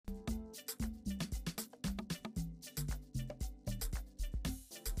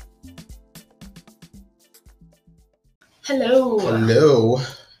Hello. Hello.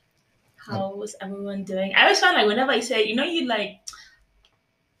 How's everyone doing? I always find like whenever I say, you like,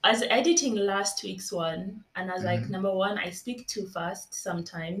 I was editing last week's one, and I was like, Mhm. number one, I speak too fast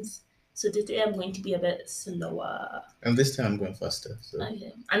sometimes. So today I'm going to be a bit slower. And this time I'm going faster. So.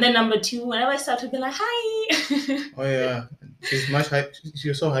 Okay. And then number two, whenever I start to be like, hi. Oh yeah, she's much high.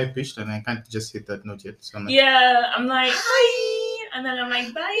 She's so high pitched, and I can't just hit that note yet. So I'm like, Yeah, I'm like, hi. And then I'm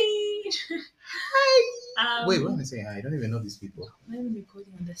like, bye. hi. Wait, what am I saying? I don't even know these people. I'm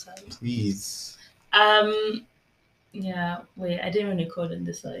recording on this side. Please. Yeah, wait, I didn't even record on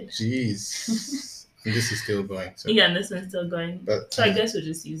this side. Jeez. And this is still going. So. Yeah, and this one's still going. But, so I guess we'll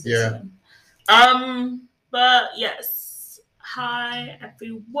just use this one. But yes. Hi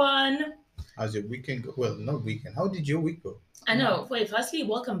everyone. How's your weekend go? Well, not weekend. How did your week go? I know. Wait, firstly,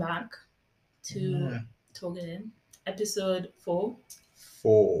 welcome back to Togen, episode 4.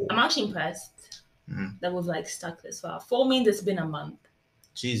 4. I'm actually impressed that we've like stuck this far. 4 means it's been a month.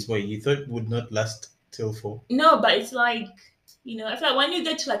 Jeez, wait, you thought it would not last till 4? No, but it's like, I feel like when you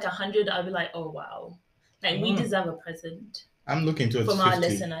get to like 100, I'll be like, oh wow. Like we deserve a present. I'm looking towards from 50. Our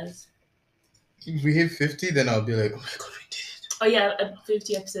listeners. If we hit 50, then I'll be like, oh my god, we did it. Oh yeah,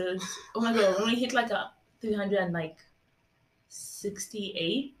 50 episodes. Oh my god, when we hit like a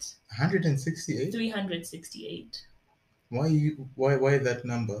 368. 168? 368. Why that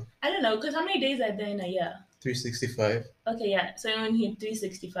number? I don't know, because how many days are there in a year? 365. Okay, yeah. So when we hit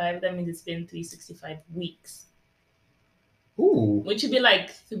 365, that means it's been 365 weeks. Ooh. Which would be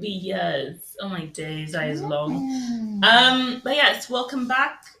like 3 years. Oh my days, that is long. But yes, welcome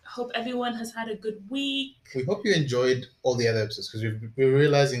back. Hope everyone has had a good week. We hope you enjoyed all the other episodes because we're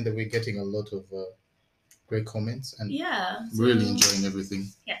realizing that we're getting a lot of great comments and really enjoying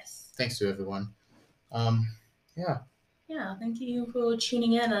everything. Yes. Thanks to everyone. Yeah. Yeah, thank you for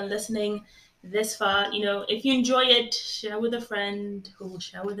tuning in and listening this far. If you enjoy it, share with a friend who will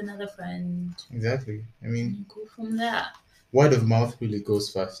share with another friend. Exactly. I mean, go from there. Word of mouth really goes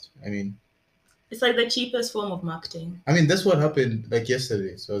fast. I mean, it's like the cheapest form of marketing. I mean, that's what happened like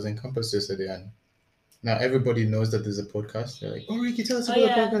yesterday. So I was in campus yesterday, and now everybody knows that there's a podcast. They're like, "Oh, Ricky, tell us about the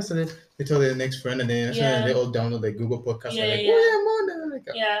podcast," and then they tell their next friend, and then they all download the Google podcast. Yeah, and like, yeah. "Oh yeah, I'm on there." Like,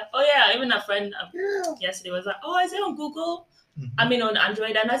 yeah. Oh yeah. Even a friend yesterday was like, "Oh, is it on Google?" I mean, on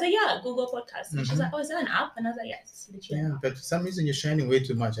Android, and I was like, "Yeah, Google Podcast." And she's like, "Oh, is that an app?" And I was like, "Yes, it's legit." Yeah, but for some reason you're shining way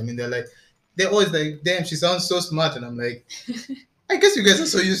too much. I mean, they're always like, "Damn, she sounds so smart," and I'm like, I guess you guys are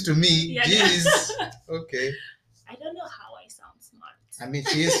so used to me. Jeez. Okay. I don't know how I sound smart. I mean,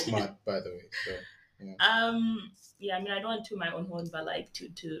 she is smart, by the way. So, yeah. Yeah, I mean, I don't want to my own horn, but like to.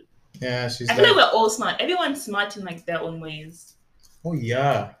 Yeah, she's. I feel like we're all smart. Everyone's smart in like their own ways. Oh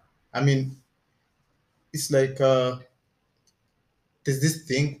yeah, I mean, it's like there's this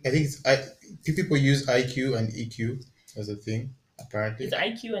thing. I think people use IQ and EQ as a thing. Apparently, is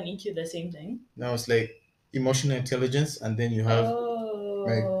IQ and EQ the same thing? No, it's like emotional intelligence, and then you have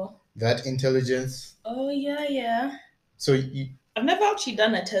like that intelligence. Oh yeah. So I've never actually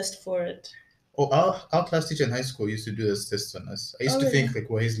done a test for it. Oh, our class teacher in high school used to do this test on us. I used to think like,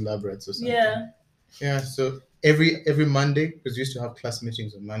 well, he's lab rats or something. Yeah. So every Monday, because we used to have class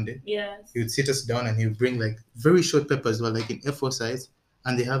meetings on Monday. Yes. He would sit us down and he would bring like very short papers, but like in A4 size,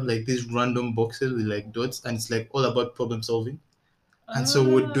 and they have like these random boxes with like dots, and it's like all about problem solving. And so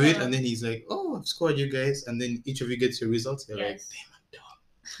we'd do it, and then he's like, "Oh, I've scored you guys," and then each of you gets your results. You're like, "Damn, I'm dumb,"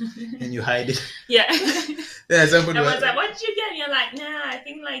 and you hide it. Yeah. Somebody was like, "What did you get?" And you're like, "Nah, I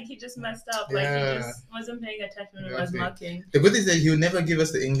think like he just messed up. Like he just wasn't paying attention when he was marking." The good thing is that he would never give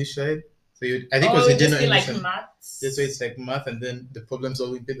us the English side. So I think it was a general English. Like maths. Yeah, so it's like math, and then the problem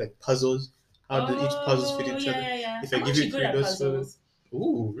solving bit, like puzzles. How do each puzzles fit each other? Yeah. If I give you 3 puzzles.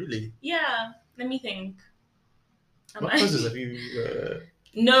 Ooh, really? Yeah. Let me think. What puzzles have you?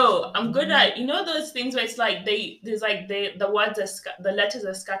 No, I'm good at those things where it's like the words the letters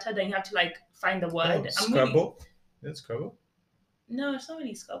are scattered and you have to like find the word. Scrabble? That's Scrabble? No, it's not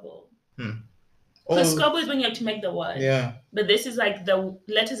really Scrabble. Because Scrabble is when you have to make the word. Yeah. But this is like the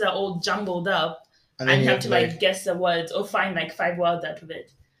letters are all jumbled up and you have to like guess the words or find like 5 words out of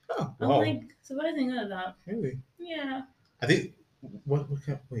it. Oh, wow. I'm like surprising at that. Really? Yeah. I think wait,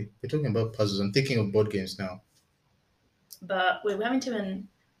 we're talking about puzzles. I'm thinking of board games now. But wait, we haven't even.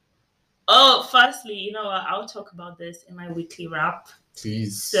 Oh, firstly, I'll talk about this in my weekly wrap.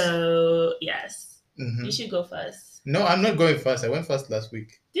 Please. So yes, you should go first. No, I'm not going first. I went first last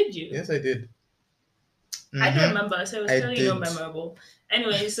week. Did you? Yes, I did. I don't remember, so it was really not memorable.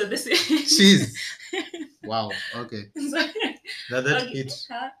 Anyway, so this is. Jeez. Wow. Okay. That Okay, hit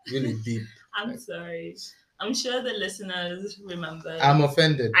huh? really deep. I'm sorry. I'm sure the listeners remember. I'm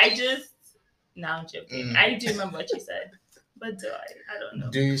offended. No, I'm joking. I do remember what you said. But do I? I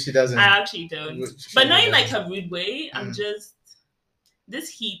don't know. She doesn't. I actually don't. But not in like a rude way. I'm just, this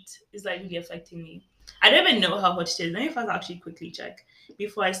heat is like really affecting me. I don't even know how hot it is. Let me first actually quickly check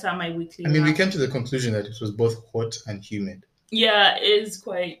before I start my weekly. I mean, we came to the conclusion that it was both hot and humid. Yeah, it is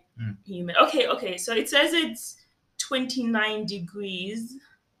quite humid. Okay. So it says it's 29 degrees.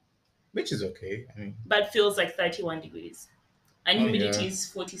 Which is okay. I mean, but feels like 31 degrees. And humidity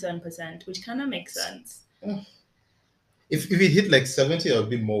is 47%, which kind of makes sense. If it hit like 70, I'd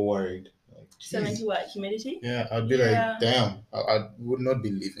be more worried. Like, 70 what? Humidity? Yeah, I'd be like, damn. I would not be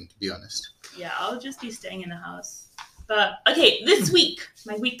leaving, to be honest. Yeah, I'll just be staying in the house. But, okay, this week,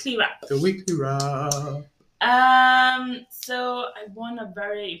 my weekly wrap. The weekly wrap. So I won a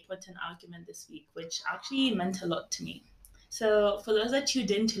very important argument this week, which actually meant a lot to me. So for those that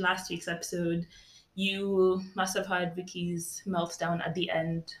tuned in to last week's episode, you must have heard Vicky's meltdown at the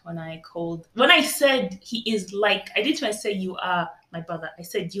end when I said he is like, I didn't even say you are my brother. I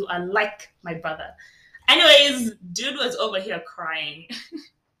said you are like my brother. Anyways, dude was over here crying.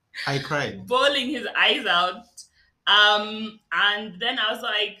 I cried. Bawling his eyes out. And then I was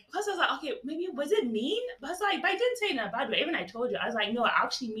like, okay, maybe was it mean? But I was like, but I didn't say it in a bad way. Even I told you, I was like, no, I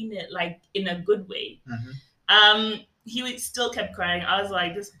actually mean it like in a good way. He still kept crying. I was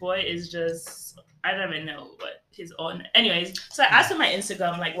like, this boy is just, I don't even know what he's on. Anyways, so I asked on my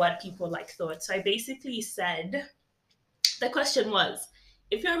Instagram like what people like thought. So I basically said, the question was,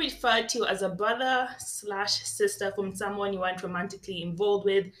 if you're referred to as a brother/sister from someone you aren't romantically involved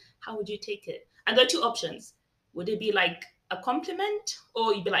with, how would you take it? And there are two options. Would it be like a compliment,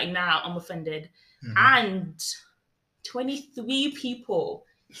 or you'd be like, nah, I'm offended? And 23 people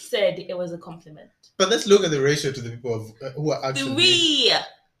said it was a compliment. But let's look at the ratio to the people who are actually...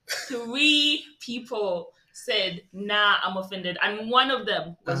 Three people said, nah, I'm offended. And one of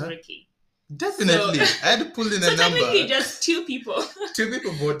them was Ricky. Definitely. So, I had to pull in a number. So technically just two people. Two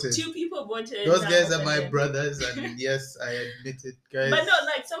people voted. Those guys are my brothers, and yes, I admit it, guys. But no,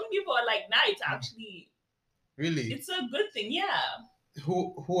 like some people are like, nah, it's actually... Really? It's a good thing, yeah.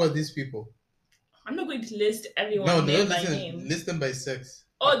 Who are these people? I'm not going to list everyone name by name. List them by sex.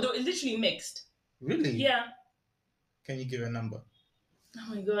 Oh, they're literally mixed. Really? Yeah. Can you give a number?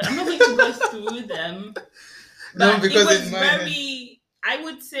 Oh my god, I'm not going to go through them. No, because it was very, I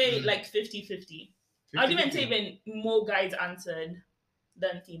would say like 50-50. I would even say even more guys answered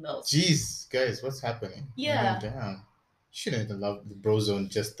than females. Jeez, guys, what's happening? Yeah. Damn. You shouldn't allow the bro zone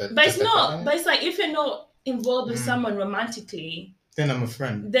just that. But it's not. But it's like if you're not involved with someone romantically, then I'm a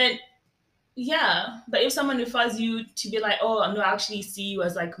friend. Then yeah. But if someone refers you to be like, oh, no, I actually see you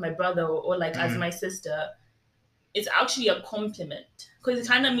as like my brother or like as my sister, it's actually a compliment. Because it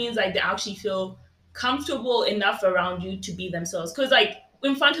kind of means like they actually feel comfortable enough around you to be themselves. Because like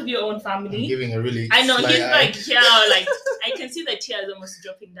in front of your own family, I'm giving a really I know he's like, yeah, like I can see the tears almost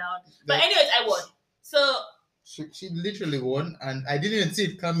dropping down. But anyways, I won. So she literally won, and I didn't even see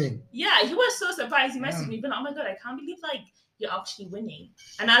it coming. Yeah, he was so surprised. He messaged me, but oh my god, I can't believe like you're actually winning.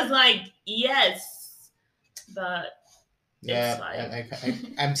 And I was like, yes, but yeah, it's like...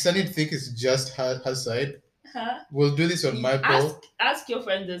 I'm starting to think it's just her side. Huh? We'll do this on my poll. Ask your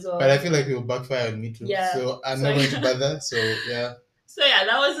friends as well. But I feel like it will backfire on me too. Yeah. So I'm not going to bother. So yeah. So yeah,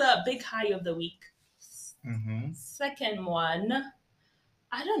 that was a big high of the week. Second one,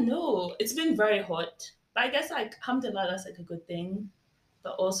 I don't know. It's been very hot. But I guess like alhamdulillah, that's like a good thing.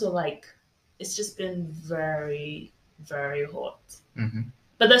 But also like it's just been very, very hot.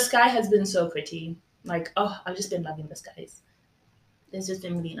 But the sky has been so pretty. Like, oh, I've just been loving the skies. It's just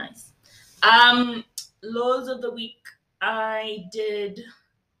been really nice. Lows of the week, I did.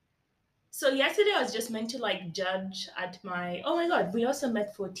 So yesterday I was just meant to like judge at my, oh my god, we also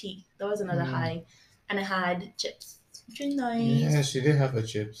met for tea. That was another high. And I had chips, which was nice. Yeah, she did have her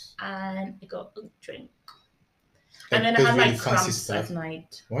chips. And I got a drink. And then I had like cramps at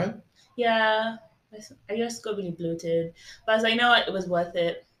night. What? Yeah, I just got really bloated. But I was like, you know what, it was worth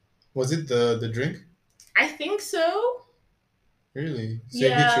it. Was it the drink? I think so. Really? So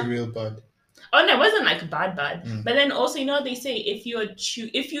it hit you real bad? Oh no, it wasn't like bad. But then also, you know, they say if you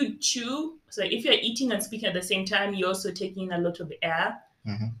chew, so if you're eating and speaking at the same time, you're also taking in a lot of air,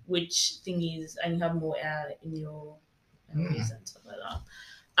 which thing is, and you have more air in your areas and stuff like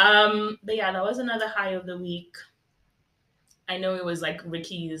that. But yeah, that was another high of the week. I know it was like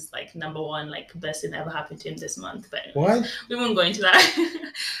Ricky's like number one, like best thing ever happened to him this month, but what? We won't go into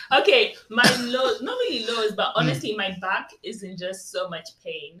that. Okay, my lows, not really lows, but honestly, my back is in just so much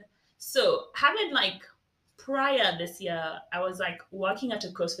pain. So having like prior this year, I was like working at a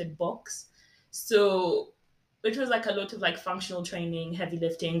CrossFit box. So it was like a lot of like functional training, heavy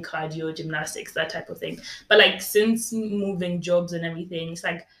lifting, cardio, gymnastics, that type of thing. But like since moving jobs and everything, it's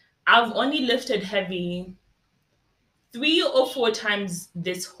like I've only lifted heavy 3 or 4 times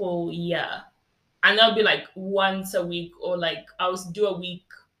this whole year. And that'll be like once a week, or like I'll do a week,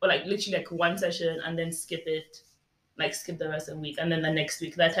 or like literally like one session and then skip it, like skip the rest of the week and then the next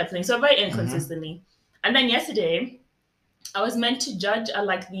week, that type of thing. So very inconsistently. And then yesterday, I was meant to judge at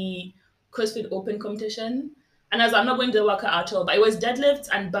like the CrossFit Open competition. And I was like, I'm not going to the workout at all, but it was deadlifts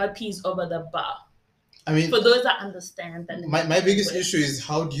and burpees over the bar. I mean, for those that understand that. My biggest issue is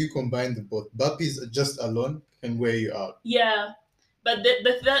how do you combine the both? Burpees just alone can wear you out. Yeah. But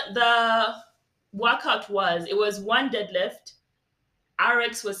the workout was one deadlift.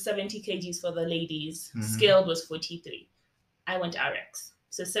 RX was 70 kgs for the ladies. Scaled was 43. I went RX.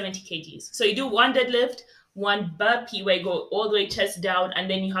 So 70 kgs. So you do one deadlift, one burpee where you go all the way chest down, and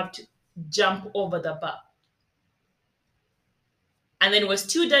then you have to jump over the bar. And then it was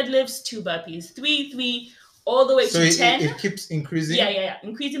 2 deadlifts, 2 burpees, 3, all the way to 10. It keeps increasing? Yeah.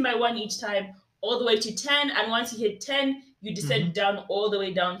 Increasing by 1 each time, all the way to 10. And once you hit 10, you descend down all the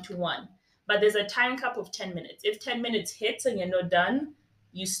way down to 1. But there's a time cap of 10 minutes. If 10 minutes hits and you're not done,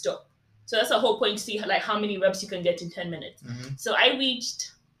 you stop. So that's the whole point, to see like how many reps you can get in 10 minutes. So I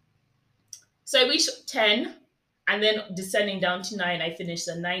reached 10, and then descending down to 9, I finished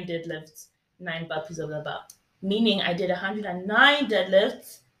the 9 deadlifts, 9 burpees over the bar. Meaning I did 109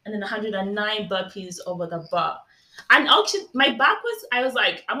 deadlifts and then 109 burpees over the bar. And actually, my back I was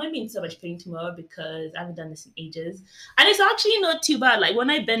like, I'm going to be in so much pain tomorrow because I haven't done this in ages. And it's actually not too bad. Like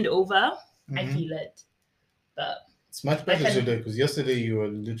when I bend over, I feel it. But it's much better today, because yesterday you were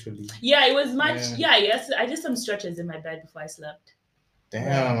literally... Yeah, it was much... Yeah, yes. I did some stretches in my bed before I slept.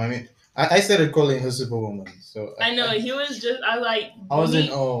 Damn, I mean... I started calling her Superwoman, so... I know, he was just... I was like... I was in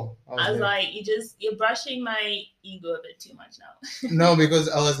awe. I was like, you're brushing my ego a bit too much now. No, because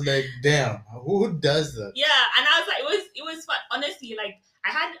I was like, damn, who does that? Yeah, and I was like, it was fun. Honestly, like,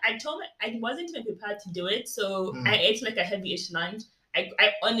 I told me I wasn't even prepared to do it, so I ate like a heavy-ish lunch.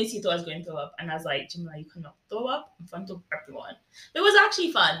 I honestly thought I was going to throw up, and I was like, Jamila, you cannot throw up in front of everyone. It was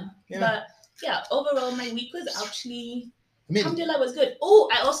actually fun. Yeah. But yeah, overall, my week was actually... Alhamdulillah, was good. Oh,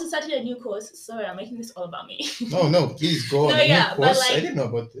 I also started a new course. Sorry, I'm making this all about me. No, please go on. Yeah, but like, I didn't know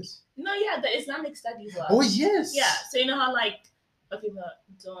about this. No, yeah, the Islamic studies one. Oh, yes. Yeah, so you know how like, okay, but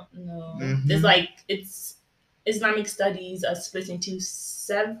don't know. There's like, it's Islamic studies are split into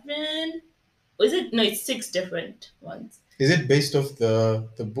 7. Is it? No, it's 6 different ones. Is it based off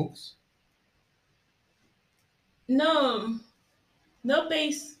the books? No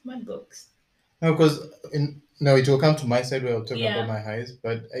base my books. No, because it will come to my side where I'll talk about my highs,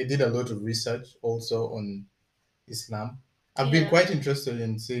 but I did a lot of research also on Islam. I've been quite interested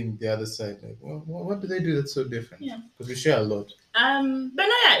in seeing the other side. Like, what do they do that's so different? Yeah. Because we share a lot. But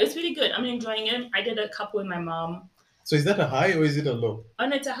no, yeah, it's really good. I'm enjoying it. I did a couple with my mom. So is that a high or is it a low? Oh,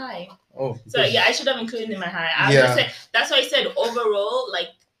 no, it's a high. Oh. So yeah, I should have included it in my high. That's why I said overall, like,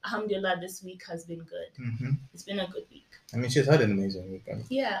 alhamdulillah, this week has been good. It's been a good week. I mean, she's had an amazing week.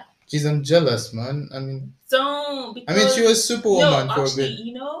 Yeah. Jeez, I'm jealous, man. I mean... So, because... I mean, she was Superwoman for a bit.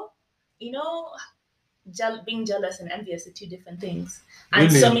 You know, being jealous and envious are 2 different things.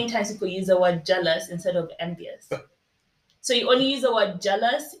 And so many times people use the word jealous instead of envious. So you only use the word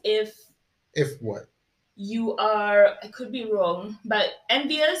jealous if... If what? You are... I could be wrong, but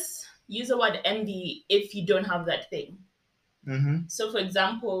envious, use the word envy if you don't have that thing. So, for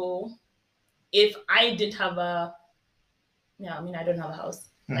example, if I didn't have a... Yeah, I mean, I don't have a house.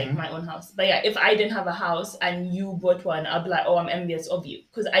 Like my own house. But yeah, if I didn't have a house and you bought one, I'd be like, oh, I'm envious of you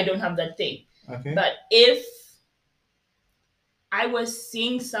because I don't have that thing. Okay. But if I was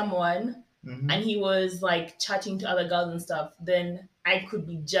seeing someone and he was like chatting to other girls and stuff, then I could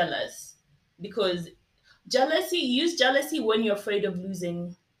be jealous, because you use jealousy when you're afraid of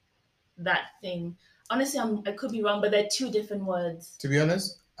losing that thing. Honestly, I could be wrong, but they're 2 different words. To be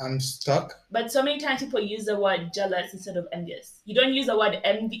honest, I'm stuck. But so many times people use the word jealous instead of envious. You don't use the word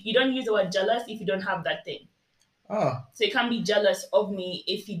envy. You don't use the word jealous if you don't have that thing. Oh. So you can't be jealous of me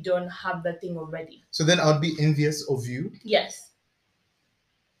if you don't have that thing already. So then I'll be envious of you? Yes.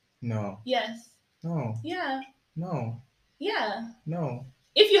 No. Yes. No. Yeah. No. Yeah. No.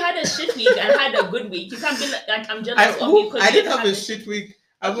 If you had a shit week and had a good week, you can't be like I'm jealous of you because I didn't have a shit week.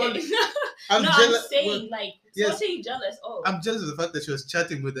 Okay. I'm saying, like, what are you jealous of? I'm jealous of the fact that she was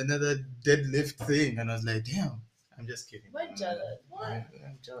chatting with another deadlift thing, and I was like, damn. I'm just kidding. What jealous? What?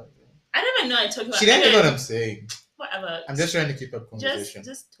 I'm jealous. I never know I talk about... She didn't know what I'm saying. Whatever. I'm just trying to keep up conversation.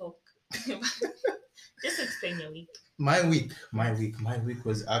 Just talk. Just explain your week. My week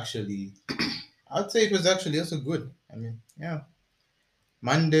was actually, I'd say it was actually also good. I mean, yeah.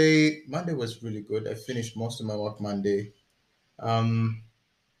 Monday was really good. I finished most of my work Monday. Um,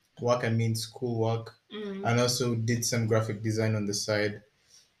 Work, I mean school work, and also did some graphic design on the side.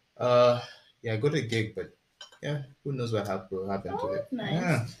 Uh, yeah, I got a gig, but yeah, who knows what will happen to it? Nice.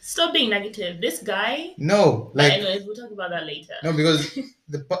 Yeah. Stop being negative. This guy. No, But like anyways, we'll talk about that later. no, because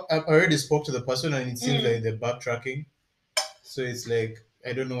I already spoke to the person, and it seems like they're backtracking. So it's like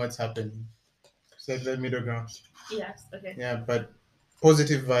I don't know what's happening. It's like that middle ground. Yes. Okay. Yeah, but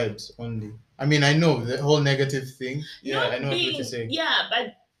positive vibes only. I mean, I know the whole negative thing. Yeah, Not I know what you're being saying. yeah,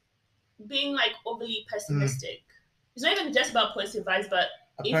 but being like overly pessimistic. It's not even just about positive vibes, but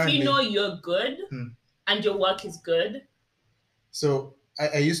if Apparently, you know you're good and your work is good. So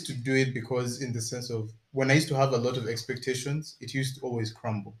I used to do it because in the sense of when I used to have a lot of expectations, it used to always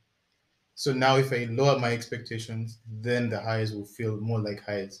crumble. So now if I lower my expectations, then the highs will feel more like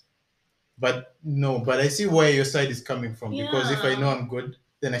highs. But no, but I see where your side is coming from because if I know I'm good,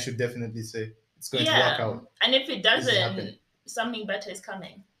 then I should definitely say it's going to work out. And if it This is happening. doesn't, something better is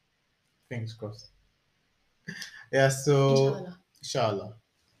coming. Fingers crossed. Yeah, so inshallah.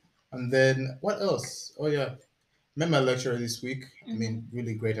 And then what else? Oh yeah, met my lecturer this week. I mean,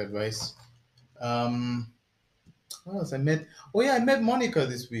 really great advice. What else I met? Oh yeah, I met Monica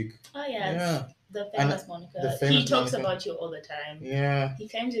this week. Oh yes. Yeah. The famous Monica. He talks about you all the time. Yeah. He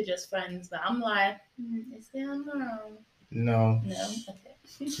claims you're just friends, but I'm like, is there no? No. No. Okay.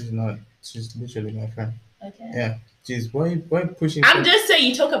 She's not. She's literally my friend. Okay. Yeah. Jeez, why pushing? I'm just saying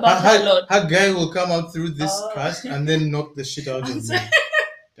you talk about her a lot. Her guy will come out through this cast and then knock the shit out of me.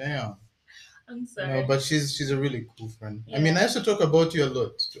 Damn. I'm sorry. No, but she's a really cool friend. Yeah. I mean, I also talk about you a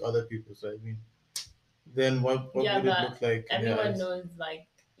lot to other people, so I mean, then what would it look like? Everyone knows like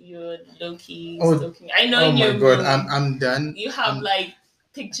you're low key stalking. I know in your room. I'm done. You have like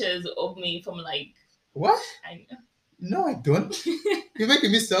pictures of me from like what? I know. No, I don't. You're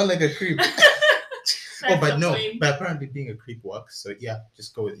making me sound like a creep. But no. Point. But apparently being a creep works. So yeah,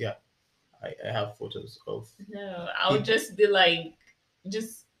 just go with I have photos of. No, I'll just be like,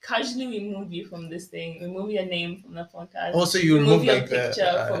 just casually remove you from this thing. Remove your name from the podcast. Also, you remove your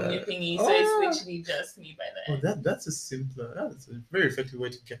picture from your thingy. So it's literally just me by the end. Oh, that's a very effective way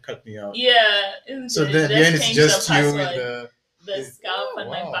to cut me out. Yeah. So then the end is just you with the scarf and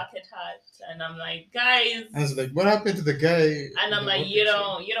my bucket hat, and I'm like, guys. I was like, what happened to the guy? And I'm like, you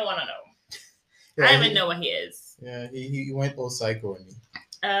don't want to know. Yeah, I don't even know what he is. Yeah, he went all psycho on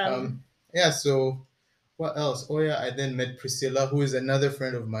me. Yeah. So, what else? Oh yeah, I then met Priscilla, who is another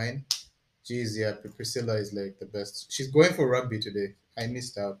friend of mine. Jeez, yeah, Priscilla is like the best. She's going for rugby today. I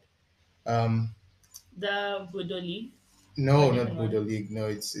missed out. The Budo League. No, not Budo League. No,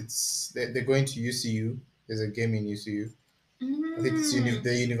 it's they're going to UCU. There's a game in UCU. I think it's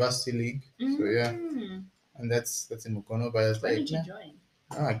the University League. So yeah, and that's in Mukono. But I was Why didn't you join?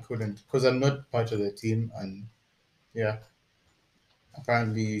 No, I couldn't because I'm not part of the team, and yeah,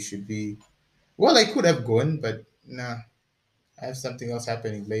 apparently you should be. Well, I could have gone, but nah, I have something else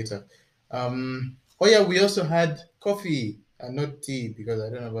happening later. Oh yeah, we also had coffee and not tea because I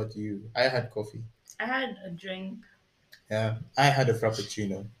don't know about you. I had coffee. I had a drink. Yeah, I had a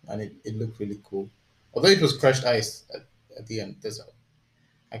frappuccino, and it looked really cool. Although it was crushed ice at the end. That's all.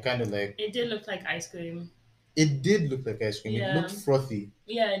 I kind of like. It did look like ice cream. It did look like ice cream. Yeah. It looked frothy.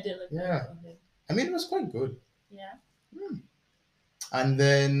 Yeah, it did look like frothy. I mean, it was quite good. Yeah. And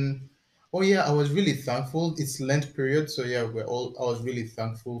then, oh yeah, I was really thankful. It's Lent period, so yeah, I was really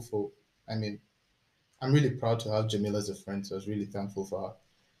thankful for. I mean, I'm really proud to have Jamila as a friend, so I was really thankful for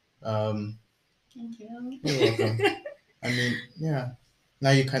her. Thank you. You're welcome. I mean, yeah.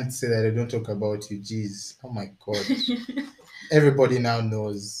 Now you can't say that I don't talk about you. Jeez. Oh my God. Everybody now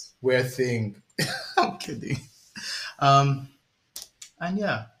knows. We're a thing. I'm kidding. And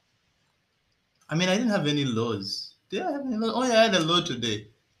yeah. I mean, I didn't have any lows. Did I have any lows? Oh yeah, I had a low today.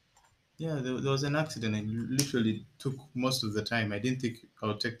 Yeah, there was an accident. It literally took most of the time. I didn't think I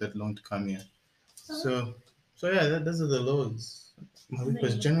would take that long to come here. So yeah, those are the lows. My week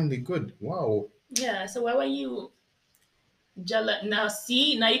was generally good. Wow. Yeah. So why were you jealous? Now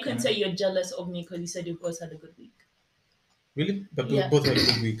you can say you're jealous of me because you said you both had a good week. Really? But we both had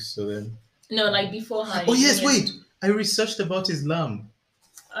good weeks, so then. No, like beforehand. Oh yes, wait. I researched about Islam.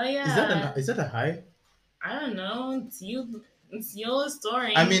 Oh yeah. Is that a high? I don't know. It's you. It's your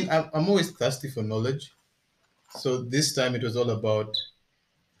story. I mean, I'm always thirsty for knowledge. So this time it was all about.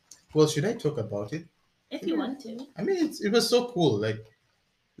 Well, should I talk about it? If you want to. I mean, it was so cool. Like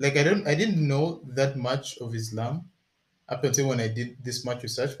I didn't know that much of Islam, up until when I did this much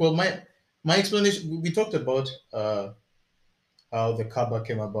research. Well, my explanation, we talked about how the Kaaba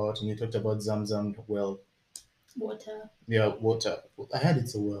came about, and you talked about Zamzam well. Water. Yeah, water. I had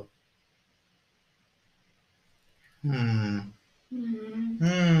it's a well. Hmm.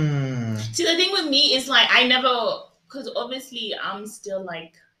 Hmm. See, the thing with me is like I never, because obviously I'm still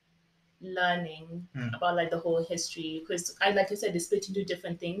like learning about like the whole history, because like I said, it's split into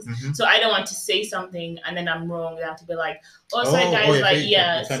different things. So I don't want to say something and then I'm wrong. You have to be like, oh, sorry guys, yeah, like you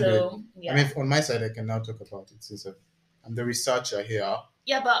yeah. can do it. So yeah. I mean, on my side, I can now talk about it since I'm the researcher here.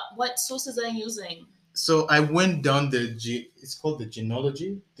 Yeah, but what sources are you using? So I went down it's called the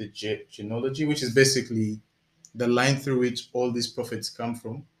genealogy, genealogy, which is basically the line through which all these prophets come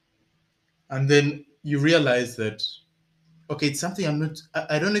from. And then you realize that, okay, it's something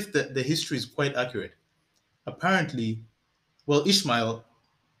I don't know if the history is quite accurate. Apparently, well, Ishmael,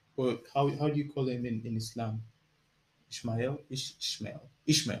 or how do you call him in Islam? Ishmael. Yes,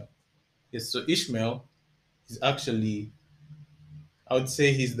 so Ishmael is actually, I would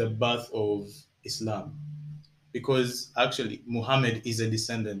say he's the birth of Islam, because actually Muhammad is a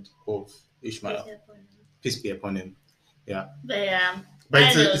descendant of Ishmael. Peace be upon him. Yeah.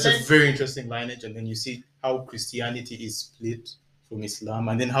 But it's a very interesting lineage, and then you see how Christianity is split from Islam,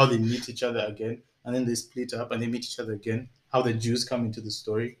 and then how they meet each other again, and then they split up and they meet each other again. How the Jews come into the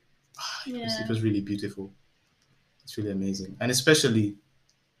story. It was really beautiful. It's really amazing, and especially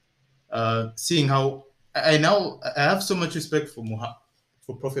seeing how I have so much respect for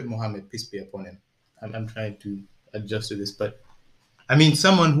Prophet Muhammad, peace be upon him. I'm trying to adjust to this, but I mean,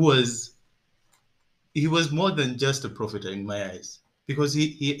 someone he was more than just a prophet in my eyes, because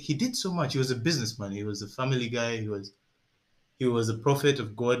he did so much. He was a businessman. He was a family guy. He was a prophet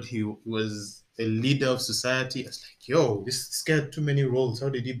of God. He was a leader of society. I was like, yo, this guy had too many roles. How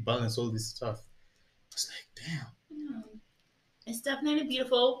did he balance all this stuff? I was like, damn. Yeah. It's definitely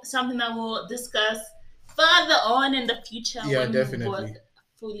beautiful. Something that we'll discuss further on in the future. Yeah, when definitely. We've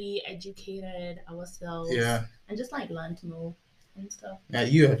fully educated ourselves. Yeah. And just like learn to know and stuff. Yeah,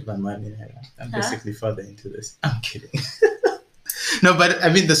 you have learned money. I'm basically further into this. I'm kidding. No, but I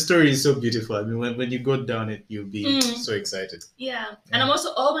mean, the story is so beautiful. I mean, when you go down it, you'll be so excited. Yeah. And I'm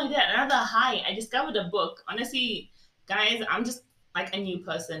also, oh my God, another high. I discovered a book. Honestly, guys, I'm just like a new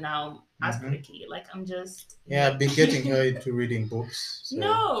person now. As Cricky. Like, I'm just. Yeah, I've been getting her into reading books. So,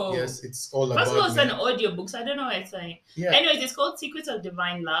 no. Yes, it's all First about. First of all, it's an audio book, so I don't know what it's saying. Yeah. Anyways, it's called Secrets of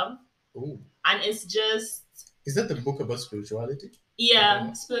Divine Love. Ooh. And it's just. Is that the book about spirituality?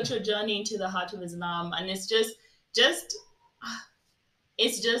 Yeah, spiritual journey into the heart of Islam. And it's just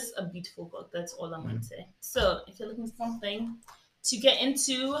it's just a beautiful book. That's all I'm going to say. So if you're looking for something to get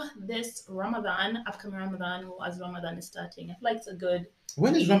into this Ramadan, upcoming Ramadan, or as Ramadan is starting, I feel like it's a good.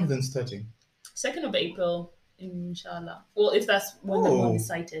 When is Ramadan starting? 2nd of April, inshallah. Well, if that's when the moon is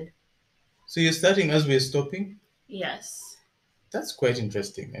sighted. So you're starting as we're stopping? Yes. That's quite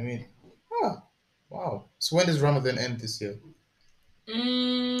interesting. I mean, wow. So when does Ramadan end this year?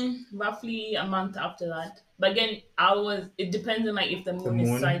 Roughly a month after that. But again, it depends on like if the moon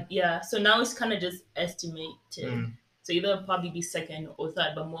is sighted. Yeah. So now it's kind of just estimated. So either probably be 2nd or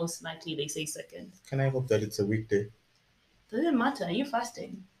 3rd, but most likely they say 2nd. Can I hope that it's a weekday? Doesn't matter. Are you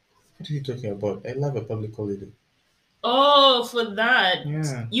fasting? What are you talking about? I love a public holiday. Oh, for that.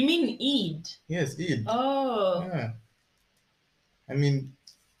 Yeah. You mean Eid? Yes, Eid. Oh. Yeah. I mean,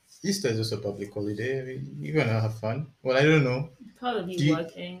 Easter is also a public holiday. I mean, you're gonna have fun. Well, I don't know. Probably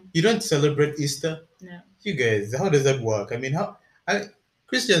working. You don't celebrate Easter? No. You guys, how does that work? I mean,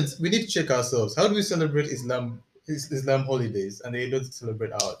 Christians, we need to check ourselves. How do we celebrate Islam holidays and they don't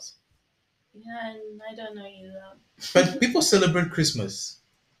celebrate ours? Yeah, I don't know either. But people celebrate Christmas.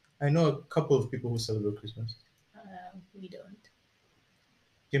 I know a couple of people who celebrate Christmas. We don't.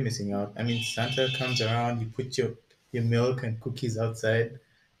 You're missing out. I mean, Santa comes around, you put your milk and cookies outside,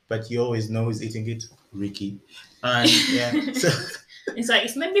 but you always know who's eating it, Ricky. And yeah, so it's like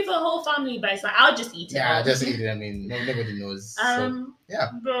it's meant to be for the whole family, but it's like I'll just eat it. Yeah, just eat it. I mean, nobody knows. So,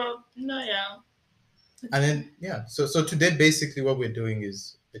 yeah. But no, yeah. And then so today basically what we're doing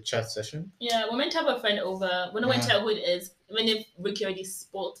is a chat session. Yeah, we're meant to have a friend over. When I went to who it is, even if Ricky already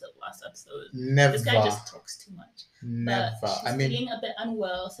spoiled the last episode. Never. This guy just talks too much. Never. But she's feeling a bit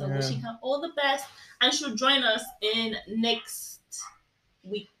unwell, so wishing her all the best, and she'll join us in next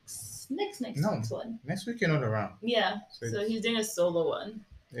week's next one. Next week you're not around. Yeah, so he's doing a solo one.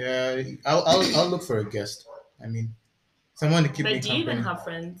 Yeah, I'll look for a guest. I mean, someone to keep me company. But do you even have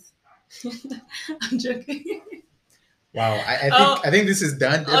friends? I'm joking. Wow, I think this is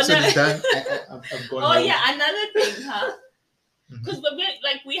done. The episode is done. I've gone home. Yeah, another thing, huh? Because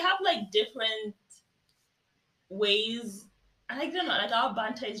we have like different ways. I don't know, like our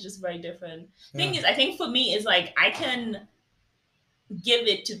banter is just very different. Yeah. Thing is, I think for me is like I can give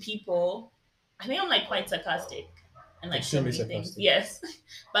it to people. I think I'm like quite sarcastic and like so Extremely many things. sarcastic. Yes.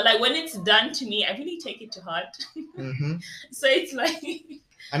 But like when it's done to me, I really take it to heart. Mm-hmm. So it's like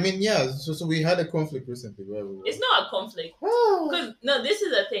I mean, yeah. So we had a conflict recently where we were. it's not a conflict. Because no, this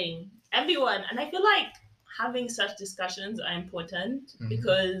is a thing. Everyone, and I feel like having such discussions are important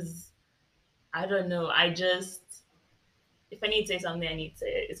because I don't know. I just if I need to say something, I need to say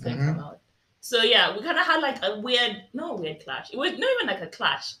it. It's gonna come out. So yeah, we kind of had like a weird, not a weird clash. It was not even like a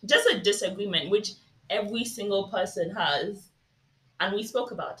clash, just a disagreement, which every single person has, and we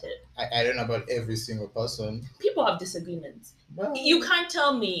spoke about it. I don't know about every single person. People have disagreements. Well, You can't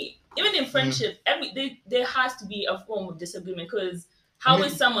tell me, even in friendship, there has to be a form of disagreement because how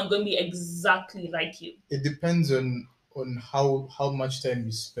is someone going to be exactly like you? It depends on how much time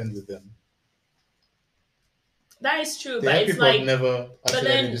you spend with them. That is true, There but are it's people like I've never actually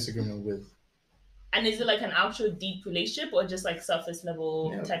then, had a disagreement with. And is it like an actual deep relationship or just like surface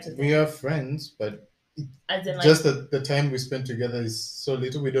level types of things? We are friends, but as in, like, just the time we spend together is so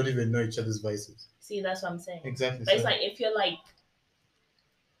little, we don't even know each other's vices. See, that's what I'm saying. Exactly. But it's like if you're like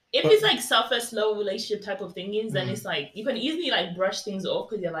it's like surface level relationship type of things, then it's like you can easily like brush things off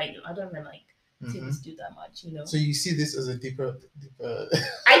because you're like, I don't even like see this dude that much, you know. So you see this as a deeper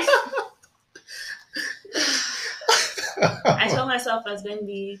I told myself I was going to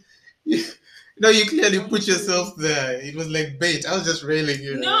be. No, you clearly put yourself there. It was like bait. I was just railing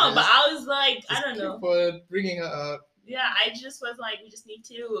you. No, but I was like, I don't know. Bringing her up. Yeah, I just was like, we just need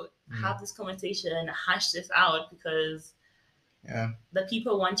to have this conversation, hash this out because the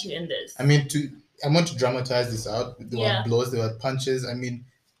people want you in this. I mean, I want to dramatize this out. There were blows, there were punches. I mean,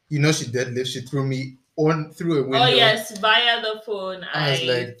 you know, she deadlift. She threw me through a window. Oh yes, via the phone. I was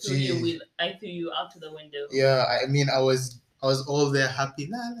like, I threw you out to the window. Yeah, I mean, I was all there happy,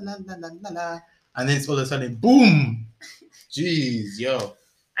 la la la la la la, and then it's all of a sudden, boom! Jeez, yo.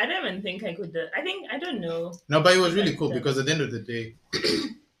 I don't even think I could. I don't know. No, but it was really cool because at the end of the day,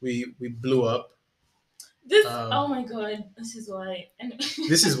 we blew up. This oh my god, this is why.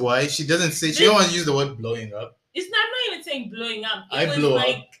 This is why she doesn't say. She don't want to use the word blowing up. It's not. I'm not even saying blowing up. I blew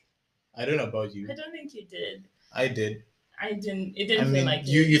up. I don't know about you. I don't think you did. I did. I didn't. It didn't feel like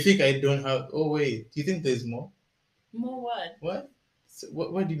you. You think I don't have? Oh wait, do you think there's more? More what? What? So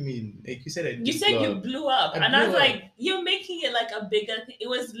what do you mean? Like you said, you said you blew up, and I was like, you're making it like a bigger thing. It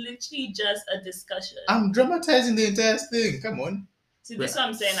was literally just a discussion. I'm dramatizing the entire thing. Come on. See, this is what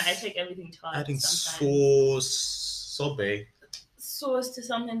I'm saying. I take everything to heart. Adding sobe sauce to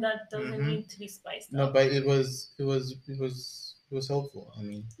something that doesn't need to be spiced up. No, but it was helpful. I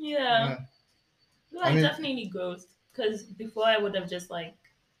mean, yeah. Like definitely growth because before I would have just like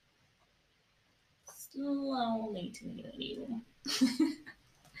slowly to you.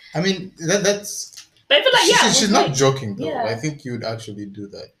 I mean that's. But I feel like she's not joking though. Yeah. I think you would actually do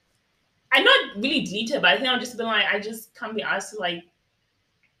that. I'm not really deleted, but I think I'll just be like, I just can't be asked to like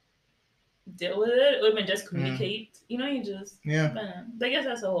deal with it or even just communicate. You know, you just I guess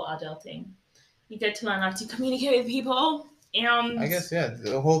that's the whole adult thing. You get to learn how to communicate with people, and I guess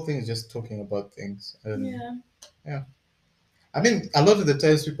the whole thing is just talking about things. Yeah. I mean, a lot of the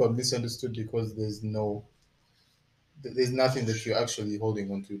times people are misunderstood because there's nothing that you're actually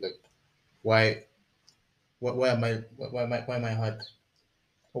holding on to. Like, why am I hurt?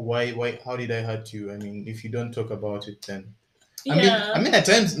 Or why? How did I hurt you? I mean, if you don't talk about it, then I mean, at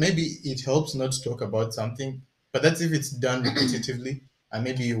times maybe it helps not to talk about something, but that's if it's done repetitively, and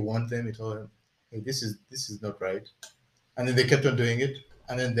maybe you want them. You tell them, hey, this is not right, and then they kept on doing it,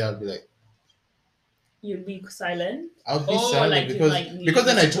 and then they'll be like, you'd be silent. I'll be silent because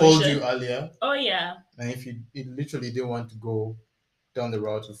then I told you earlier. Oh yeah. And if you literally didn't want to go down the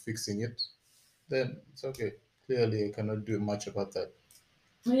route of fixing it, then it's okay. Clearly, I cannot do much about that.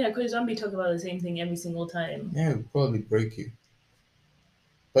 Oh yeah, because don't be talking about the same thing every single time. Yeah, it will probably break you.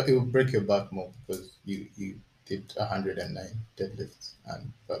 But it will break your back more because you did 109 deadlifts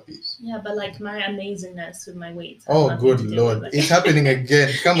and burpees. Yeah, but like my amazingness with my weights. Oh, good Lord. It's happening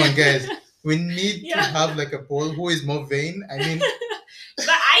again. Come on, guys. We need to have like a poll. Who is more vain? I mean. But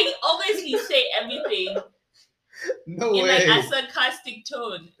I obviously say everything. No way. In like a sarcastic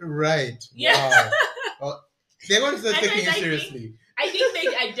tone. Right. Yeah. Wow. Well, they're going to start taking you seriously. I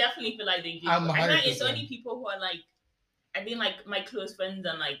definitely feel like they do. I'm 100%. I know it's only people who are like, I think like my close friends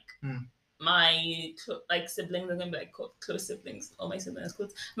and like my like siblings are gonna be like close siblings. Or my siblings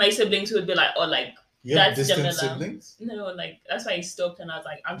close. My siblings would be like, oh like that's Jamila. Siblings? No, like that's why I stopped and I was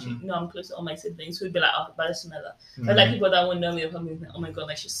like, actually no, I'm close to all my siblings. Who would be like, oh, that's Jamila. But like people that wouldn't know me would probably be like, oh my god,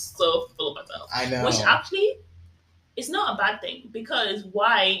 like she's so full of herself. I know. Which actually it's not a bad thing, because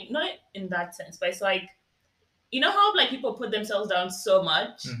why? Not in that sense, but it's like, you know how like people put themselves down so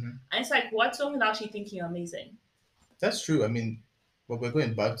much, Mhm. and it's like, what's wrong with actually thinking you're amazing? That's true. I mean, but we're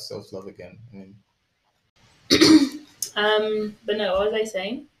going back to self love again. I mean, But no, what was I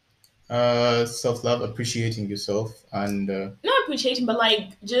saying? self love, appreciating yourself, and Not appreciation, but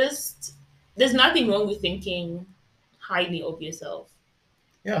like just there's nothing wrong with thinking highly of yourself.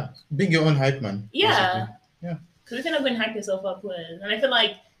 yeah, being your own hype man, basically. Yeah, Yeah, because if you're not going to hype yourself up with, and I feel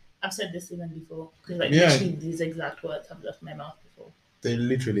like I've said this even before, because like yeah, literally these exact words have left my mouth before. they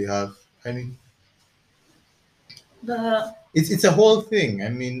literally have. I mean, But it's a whole thing. I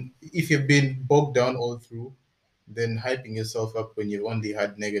mean, if you've been bogged down all through, then hyping yourself up when you've only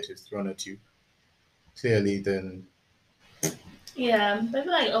had negatives thrown at you, clearly, then yeah, but I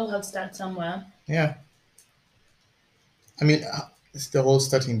feel like I'll have to start somewhere. yeah. I mean, it's the whole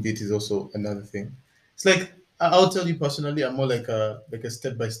starting bit is also another thing. It's like I'll tell you personally, I'm more like a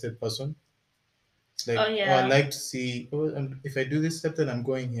step by step person. It's Oh like, oh, I yeah. like to see, oh, if I do this step, then I'm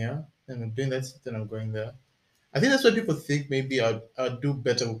going here, and I'm doing that step, then I'm going there. I think that's why people think maybe I'd do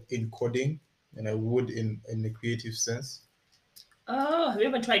better in coding than I would in the creative sense. Oh, have you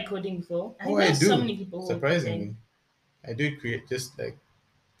ever tried coding before? I Oh, think I there's so do. many people who are coding. Surprisingly, I do create just like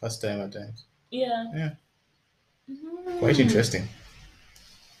pastime at times. Yeah. Yeah, quite Hmm. interesting.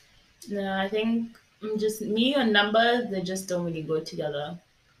 No, I think just me and numbers, they just don't really go together.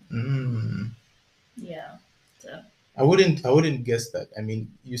 Mm. Yeah. So I wouldn't guess that. I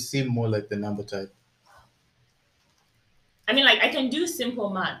mean, you seem more like the number type. I mean, like I can do simple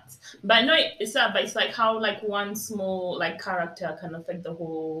maths, but no, it's not. But it's like how like one small like character can affect the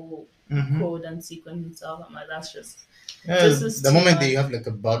whole Mm-hmm. code and sequence and stuff. I'm like, that's just Yeah, this is the too moment that much. you have like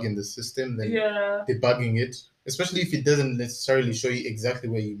a bug in the system, then Yeah. debugging it, especially if it doesn't necessarily show you exactly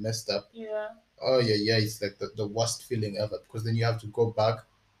where you messed up. Yeah. Oh yeah, yeah, it's like the worst feeling ever because then you have to go back,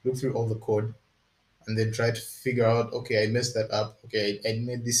 look through all the code, and then try to figure out, okay, I messed that up. Okay, I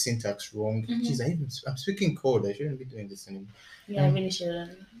made this syntax wrong. Hmm. Jeez, I'm speaking code. I shouldn't be doing this anymore. Yeah, I Yeah, really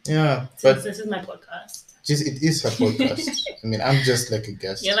shouldn't. yeah, Since but this is my podcast. just it is her podcast. I mean, I'm just like a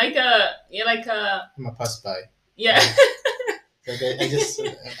guest. You're like a I'm a pass by. yeah. Like I just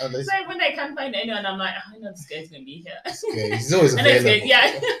It's like when I can't find anyone, I'm like, oh, I know this guy's gonna be here. this guy, he's always And it's good, available.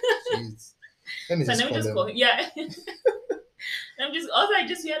 yeah. Jeez. Let me So just let me call just him. call. Yeah. I'm just also I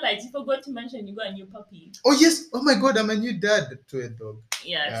just realized you forgot to mention you got a new puppy. Oh yes! Oh my God! I'm a new dad to a dog.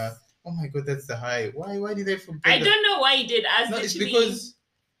 Yes. Yeah. Oh my God! That's the high. Why did I forget? I that? don't know why you did. As No, it's literally because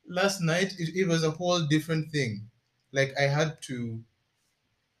last night it was a whole different thing. Like I had to.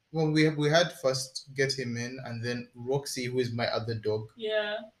 Well, we had to first get him in, and then Roxy, who is my other dog,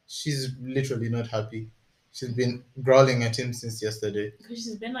 yeah, she's literally not happy. She's been growling at him since yesterday. because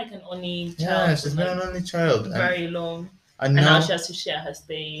she's been like an only Yeah, child for she's been like an only child, very long, and and now now she has to share her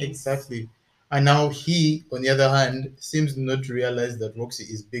space. exactly. And now he, on the other hand, seems not to realize that Roxy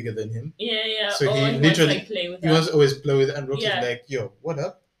is bigger than him. Yeah, yeah. So Oh, he he wants to literally like play with he her. wants to always play with it, and Roxy's Yeah. like, "Yo, what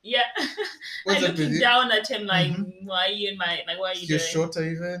up? Yeah. What's I up with looking you? down at him like, Mhm. why are you in my like? What are you You're doing? shorter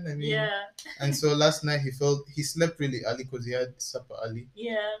even." I mean, Yeah, and so last night he slept really early because he had supper early,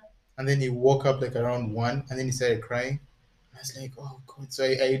 yeah, and then he woke up like around 1, and then he started crying. I was like, "Oh God!" So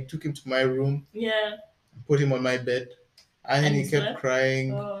I took him to my room, yeah. put him on my bed, and then And he he kept slept.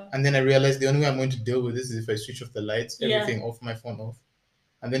 crying. Oh, And then I realized the only way I'm going to deal with this is if I switch off the lights, yeah. everything off, my phone off.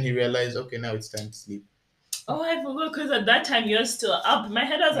 And then he realized, okay, now it's time to sleep. Oh, I forgot because at that time you're still up. In my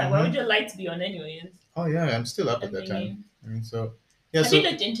head, I was like, why would Mhm. your lights be on anyways? Oh yeah, I'm still up at I'm that time. thinking, I mean, so yeah, have you so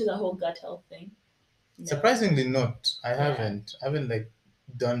looked into the whole gut health thing? No. surprisingly not. I Yeah. haven't like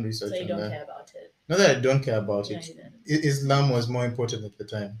done research So you on don't that. care about it. Not that I don't care about No, it. you don't. Islam was more important at the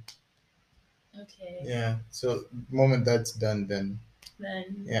time. Okay. Yeah. So the moment that's done, then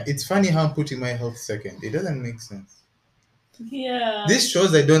Then yeah, it's funny how I'm putting my health second. It doesn't make sense. yeah. This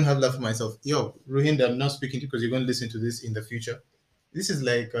shows I don't have love for myself. Yo, Ruhinda, I'm not speaking to you because you're going to listen to this in the future. This is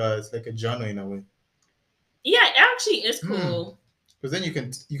like it's like a journal in a way. Yeah, it actually is cool. Because then you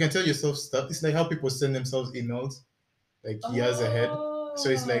can tell yourself stuff. It's like how people send themselves emails like years ahead. So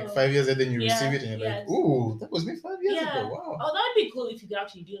it's like 5 years ahead, then you receive it and you're like, ooh, that was me 5 years ago. Wow. Oh, that would be cool if you could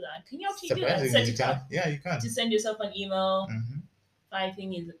actually do that. Can you actually do that? Surprisingly, Set you it can. up Yeah, you can. to send yourself an email. Mm-hmm. 5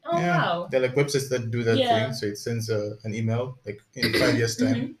 things. Oh Yeah. wow. There are like websites that do that Yeah. thing. So it sends an email like in 5 years'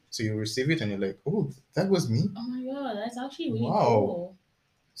 time. Mhm. So you receive it and you're like, oh, that was me. Oh my god, that's actually really Wow. cool.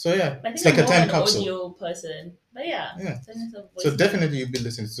 So yeah, But I it's think like I'm a more time of an capsule. audio person. But yeah. Yeah. Send yourself a voice So note. definitely you'll be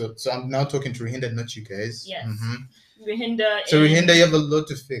listening. So I'm now talking to Ruhinda, not you guys. Yes. Mm-hmm. Ruhinda. So Ruhinda, you have a lot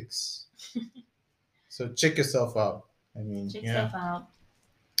to fix. So check yourself out. I mean, Check yeah. yourself out.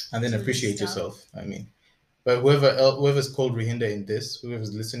 And then Do this appreciate stuff. yourself. I mean, But whoever's called Ruhinda in this,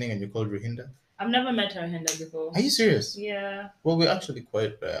 whoever's listening and you're called Ruhinda. I've never met Ruhinda before. Are you serious? Yeah. Well, we're actually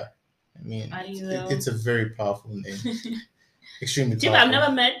quite rare. I mean, it's a very powerful name. Extremely powerful. I've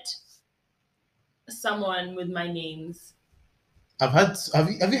never met someone with my names. Have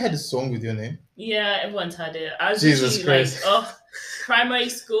you had a song with your name? Yeah, everyone's had it. I was Jesus Christ. like, oh, primary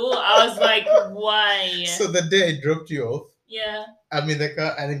school. I was like, why? So the day I dropped you off. Yeah. I'm in the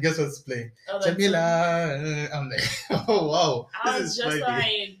car and then guess what's playing? Oh, Jamila. I'm like, oh wow. I was just funny.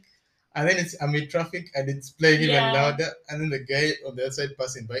 Like. And then I'm in traffic and it's playing even louder. And then the guy on the other side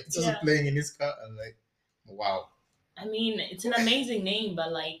passing by, it's also playing in his car. I'm like, wow. I mean, it's an amazing name,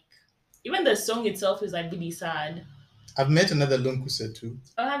 but like, even the song itself is like really sad. I've met another Lunkuse too.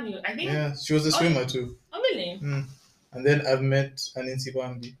 Oh, have you? I think. Yeah, she was a swimmer too. Oh, really? And then I've met Anansi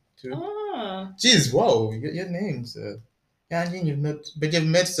Bambi too. Oh. Jeez, wow, your names. Yeah, and then you've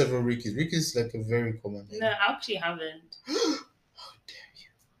met several Rickies. Ricky's like a very common name. No, I actually haven't. How dare you?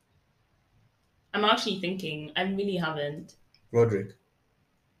 I'm actually thinking. I really haven't. Roderick.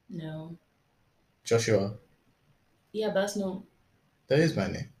 No. Joshua. Yeah, but that's no. That is my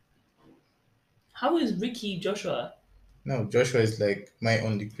name. How is Ricky Joshua? No, Joshua is like my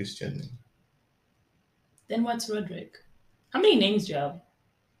only Christian name. Then what's Roderick? How many names do you have?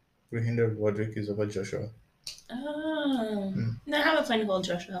 Ruhinda Roderick is over Joshua. Oh. No, I have a friend called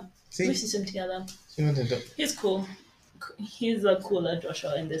Joshua. See? We see him together. See, he's cool. He's a cooler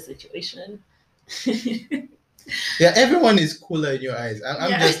Joshua in this situation. Yeah, everyone is cooler in your eyes.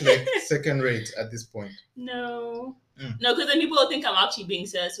 I'm just like second rate at this point. No. No, because then people will think I'm actually being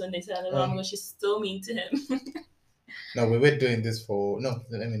serious when they say, oh my gosh, she's still mean to him. No, we were doing this for... No,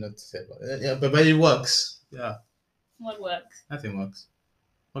 let me not say about it. Yeah, but it works. Yeah. What works? Nothing works.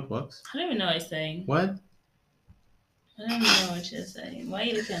 What works? I don't even know what you're saying. What? I don't know what you're saying. Why are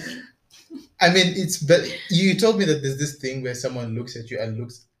you looking at me? I mean, you told me that there's this thing where someone looks at you and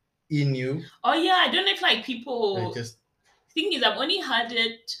looks in you. Oh, yeah. I don't know if like people... Like just... Thing is, I've only heard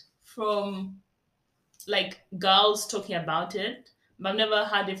it from like girls talking about it, but I've never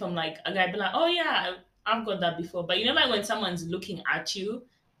heard it from like a guy being like, oh yeah, I've got that before. But you know, like when someone's looking at you,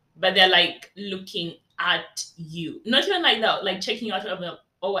 but they're like looking at you, not even like that, like checking you out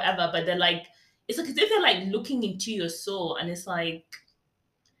or whatever, but they're like, it's like as if they're like looking into your soul, and it's like,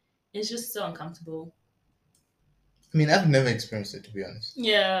 it's just so uncomfortable. I mean, I've never experienced it, to be honest.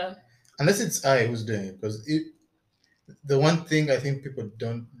 Yeah. Unless it's I who's doing it, because the one thing I think people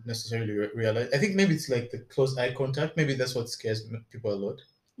don't necessarily realize, I think maybe it's like the close eye contact. Maybe that's what scares people a lot.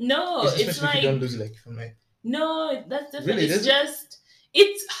 No, it's like... if you don't lose, like, from like... No, that's different. Really, it's just...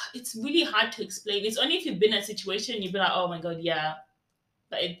 It's really hard to explain. It's only if you've been in a situation, you'd be like, oh my God, yeah.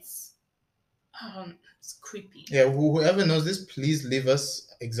 But it's creepy. Yeah, whoever knows this, please leave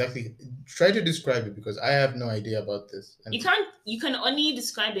us exactly. Try to describe it, because I have no idea about this. And you can only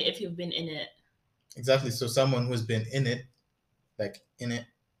describe it if you've been in it. Exactly. So someone who's been in it, like in it,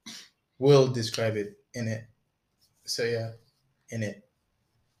 will describe it in it. So yeah, in it.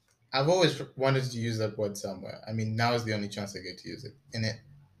 I've always wanted to use that word somewhere. I mean, now is the only chance I get to use it. In it.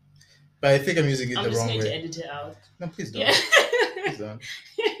 But I think I'm using it the wrong way. I'm just going to edit it out. No, please don't. Yeah. Please don't.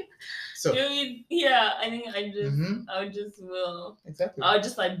 So yeah, I think I just will. Exactly. I'll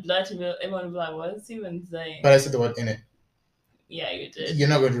just like blurt it. Everyone will be like, what's he even saying? But I said the word in it. Yeah, you did. You're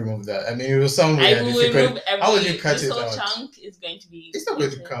not going to remove that. I mean, it was some weird. I will remove everything. How would you cut this it whole out? chunk is going to be... It's not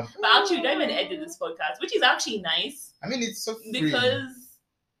going to come. But actually, don't even edit this podcast, which is actually nice. I mean, it's so free. Because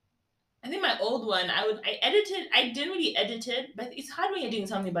I think my old one, I didn't really edit it, but it's hard when you're doing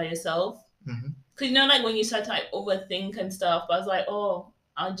something by yourself. Because you know, like when you start to like overthink and stuff, I was like, oh,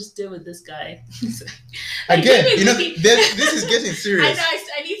 I'll just deal with this guy. Again, you know, this is getting serious. I know,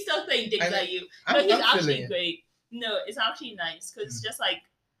 I need to stop saying digs at you. No, he's actually great. No, it's actually nice because it's just like,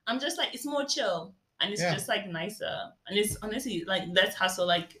 I'm just like, it's more chill and it's just like nicer. And it's honestly like less hassle,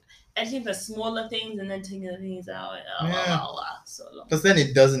 like editing for smaller things and then taking the things out. So long. Because then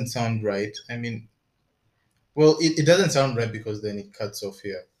it doesn't sound right. I mean, well, it doesn't sound right because then it cuts off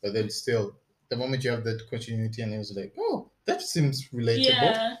here. But then still, the moment you have that continuity and it was like, oh, that seems relatable.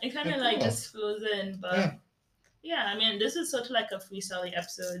 Yeah, it kind of like just flows in. But yeah, I mean, this is sort of like a freestyling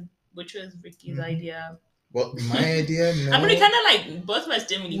episode, which was Ricky's idea. Well, my idea, no. I mean, kind of like both of us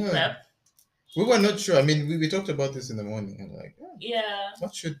didn't really prep. We were not sure. I mean, we talked about this in the morning. And like, yeah,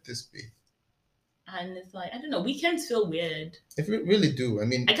 what should this be? And it's like, I don't know, weekends feel weird. If we really do. I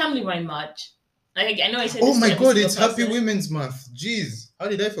mean, I can't believe I'm March. Like, I know I said oh my God, it's Happy Women's Month. Jeez, how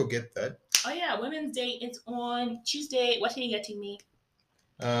did I forget that? Oh yeah, Women's Day. It's on Tuesday. What are you getting me?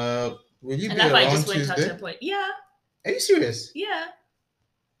 Will you be around Tuesday? Yeah. Are you serious? Yeah.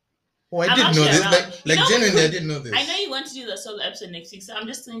 Oh, I I'm didn't know actually this. around. You Like know, genuinely, I didn't know this. I know you want to do the solo episode next week, so I'm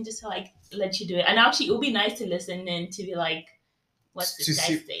just going to like let you do it. And actually, it would be nice to listen in to be like, what's To this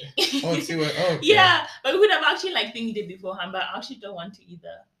guy see. saying? Oh, to see what? Oh, okay. Yeah, but we would have actually like thinking it beforehand, but I actually don't want to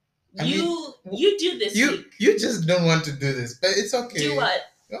either. I mean, You do this week. You just don't want to do this, but it's okay. Do what?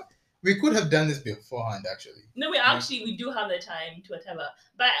 We could have done this beforehand, actually. No, we do have the time to whatever.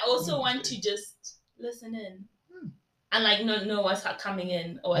 But I also want to just listen in and like know what's coming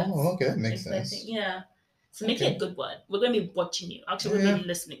in or what's okay, that makes sense. Yeah. So make it a good one. We're gonna be watching you. Actually, we're gonna be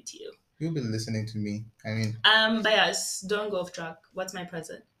listening to you. You'll be listening to me. I mean, but yes, don't go off track. What's my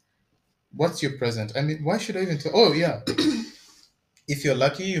present? What's your present? I mean, why should I even tell? Oh yeah. If you're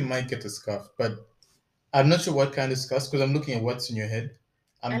lucky, you might get a scarf, but I'm not sure what kind of scarf because I'm looking at what's in your head.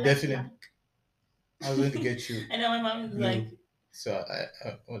 I'm definitely. I was going to get you. I know my mom is like. So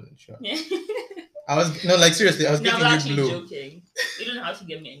I wasn't sure. Yeah. I was like seriously. I was getting you blue. I'm joking. You don't have to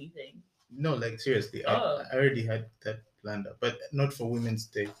get me anything. No, like seriously. I already had that planned out, but not for Women's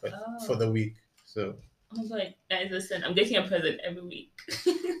Day, but for the week. So. Oh my god, guys, listen! I'm getting a present every week.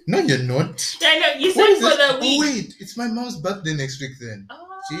 No, you're not. Yeah, I know. You said for the week. Oh wait, it's my mom's birthday next week then.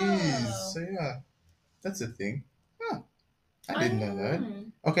 Oh. Jeez. So yeah, that's a thing. Huh. I didn't know that.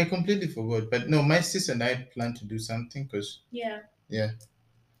 Okay, I completely forgot. But no, my sister and I plan to do something because. Yeah.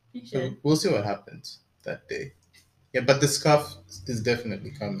 So we'll see what happens that day. Yeah, but the scarf is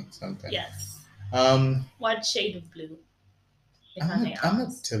definitely coming sometime. Yes. What shade of blue? I'm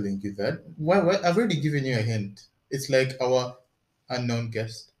not telling you that. Why? I've already given you a hint. It's like our unknown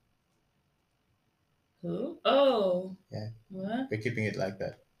guest. Who? Oh. Yeah. What? We're keeping it like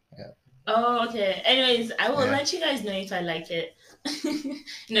that. Yeah. Oh, okay. Anyways, I will let you guys know if I like it.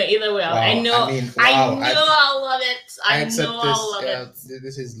 No, either way, wow. I know I'll love it. I know I'll love it.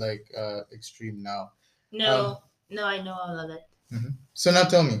 This is like extreme now. No, I know I'll love it. Mm-hmm. So now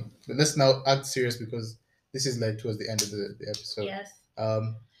tell me. Let's now act serious because this is like towards the end of the episode. Yes.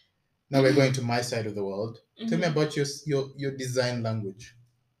 Now we're going to my side of the world. Mm-hmm. Tell me about your design language.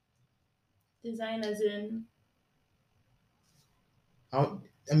 Design as in?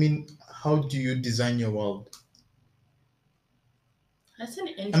 How do you design your world? That's an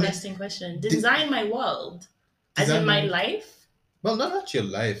interesting question. Design my world? As in my life? Well, not your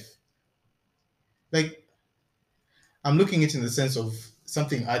life. Like, I'm looking at it in the sense of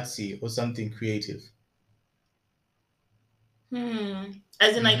something artsy or something creative.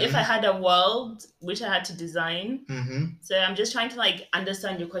 As in, like, if I had a world which I had to design. So I'm just trying to, like,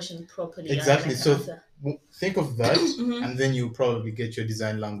 understand your question properly. Exactly. So think of that, and then you probably get your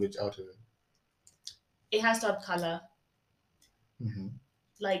design language out of it. It has to have color.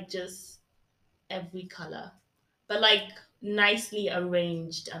 Like, just every color. But, like, nicely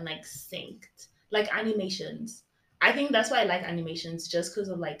arranged and, like, synced. Like, animations. I think that's why I like animations, just because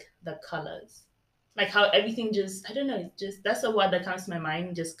of, like, the colors. Like how everything just, I don't know, just that's the word that comes to my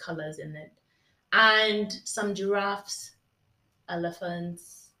mind, just colors in it. And some giraffes,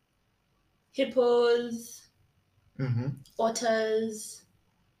 elephants, hippos, otters.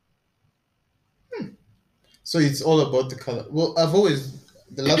 So it's all about the color. Well, I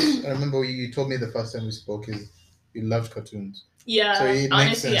remember you told me the first time we spoke is you loved cartoons. Yeah, so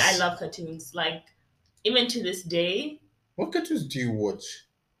honestly, I love cartoons. Like, even to this day. What cartoons do you watch?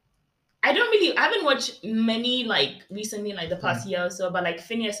 I haven't watched many, like, recently, like, the past year or so, but, like,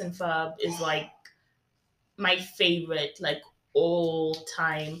 Phineas and Ferb is, like, my favorite, like, all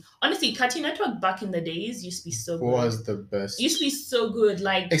time. Honestly, Cartoon Network back in the days used to be so good. Was the best. Used to be so good,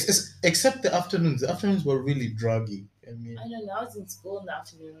 like... Except the afternoons. The afternoons were really druggy. I don't know, I was in school in the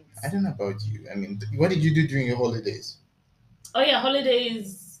afternoons. I don't know about you. I mean, what did you do during your holidays? Oh, yeah,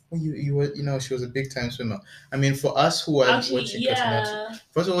 holidays... You were, she was a big time swimmer. I mean, for us who were watching Cartoon Network,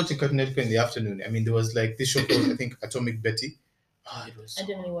 for us who were watching Cartoon Network in the afternoon, I mean, there was like this show called, I think, Atomic Betty. Oh, it was. I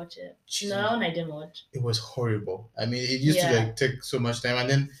didn't really watch it. No, and I didn't watch. It was horrible. I mean, it used to like take so much time, and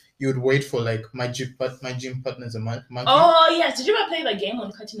then you would wait for like my gym partner's a monkey. Oh yes, did you ever play the game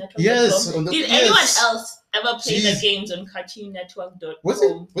on Cartoon Network? Yes. Did anyone else ever play the games on Cartoon Network.com? Was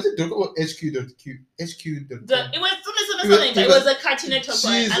it or HQ.Q? HQ.com? It was something. It was a Cartoon Network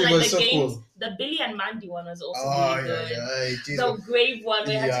one, and like the games. Cool. The Billy and Mandy one was also really good. The Grave one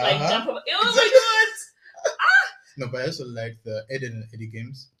where you had to like jump over. Oh my god! No, but I also like the Ed and Eddie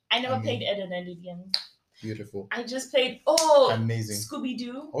games. I never played Ed and Eddie games. Beautiful. I just played amazing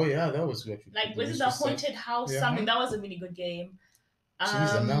Scooby-Doo. Oh yeah, that was actually like was it the haunted house something? That was a really good game.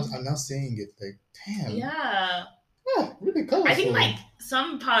 Jeez, I'm now saying it like damn. Yeah. Oh, really colorful. I think like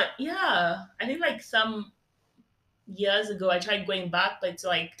some part I think like some years ago. I tried going back, but it's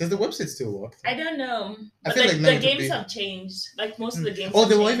like Does the website still work? I don't know. I But feel like now the it would games be. have changed. Like most of the games. Oh, have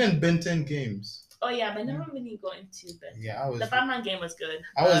there were changed. even Ben 10 games. Oh yeah, but I never really got into that. Yeah, I was. The Batman game was good.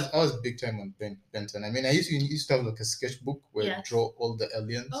 I was big time on Ben 10. I mean, I used to have like a sketchbook where I Yes. draw all the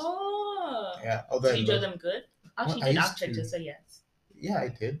aliens. Oh. Yeah. So you draw them good? Actually, Well, did I used architecture, to. so yes. Yeah, I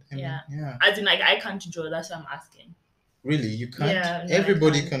did. I mean, yeah. As in, like, I can't draw. That's what I'm asking. Really, you can't. Yeah, no,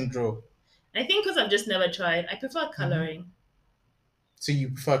 everybody I can't. can draw. I think because I've just never tried. I prefer coloring. So you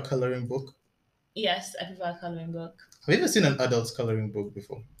prefer a coloring book? Yes, I prefer a coloring book. Have you ever seen an adult's coloring book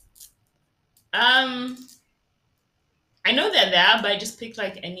before? I know they're there, but I just pick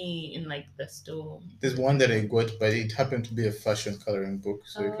like any in like the store. There's one that I got, but it happened to be a fashion coloring book,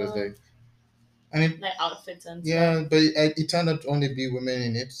 so it was like, I mean, like outfits and yeah, stuff. but it turned out to only be women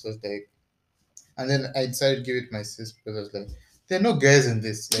in it, so it's like, and then I decided to give it my sis because I was like, there are no guys in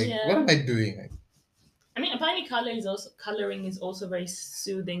this. Like, what am I doing? Like, I mean, apparently coloring is also very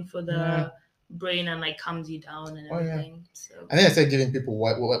soothing for the brain and like calms you down and everything. So. And then I started giving people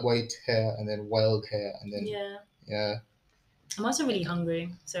white hair and then wild hair and then yeah. I'm also really hungry.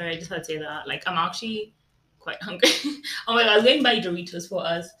 Sorry, I just had to say that. Like, I'm actually quite hungry. Oh my god, I was going to buy Doritos for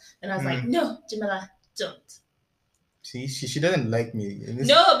us, and I was like, no, Jamila, don't. See, she doesn't like me.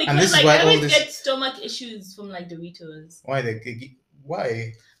 No, because like I always get stomach issues from like Doritos. Why?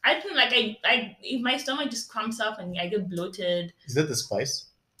 Why? I think like I if my stomach just cramps up and I get bloated. Is that the spice?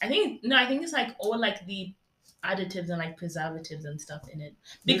 I think it's like all like the additives and like preservatives and stuff in it.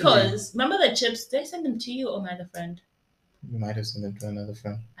 Because remember the chips? Did I send them to you or my other friend? You might have sent them to another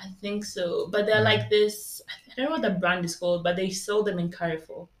friend. I think so, but they're like this. I don't know what the brand is called, but they sold them in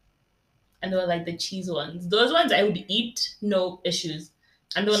Carrefour, and they were like the cheese ones. Those ones I would eat, no issues,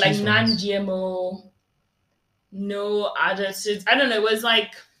 and they were like non-GMO, no additives. I don't know. It was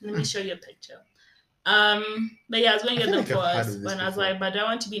like, let me show you a picture. But yeah, I was going to get them for us, and I was like, but do I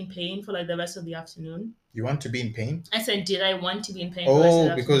want to be in pain for like the rest of the afternoon? You want to be in pain? I said, did I want to be in pain for the rest of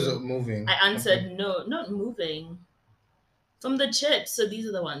the because afternoon? of moving. I answered, no, not moving. From the chips, so these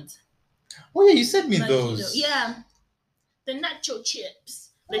are the ones. Oh yeah, you sent me those. Yeah, the nacho chips,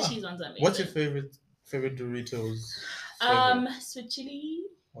 the cheese ones. Amazing. What's your favorite Doritos? Sweet chili.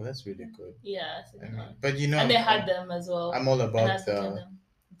 Oh, that's really good. Yeah, but you know, and they had them as well. I'm all about the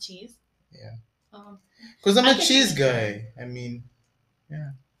cheese. Yeah. Because I'm a cheese guy. I mean,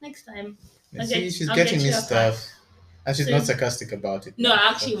 yeah. Next time. Okay, she's getting me stuff. And she's not sarcastic about it. No, I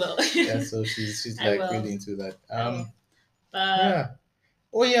actually will. Yeah, so she's like really into that. Yeah.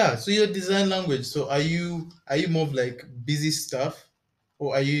 Oh yeah. So your design language. So are you more of like busy stuff,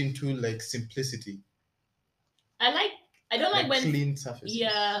 or are you into like simplicity? I don't like when clean surfaces.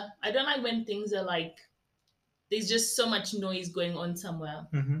 Yeah, I don't like when things are like there's just so much noise going on somewhere.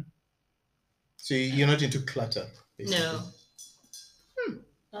 Mm-hmm. So you're not into clutter, basically. No.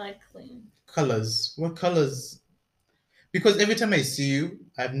 I like clean. Colors. What colors? Because every time I see you,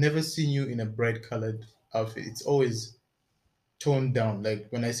 I've never seen you in a bright colored outfit. It's always toned down. Like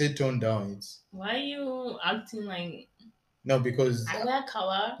when I say toned down, it's. Why are you acting like? No, because I wear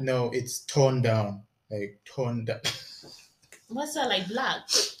color. No, it's toned down. Like toned down. What's that, like black?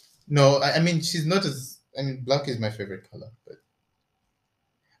 No, I mean she's not as. I mean, black is my favorite color, but.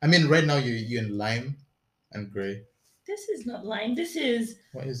 I mean, right now you're in lime and gray. This is not lime. This is.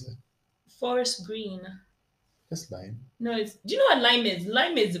 What is it? Forest green. That's lime. No, it's. Do you know what lime is?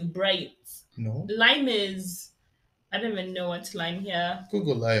 Lime is bright. No. Lime is. I don't even know what's lime here.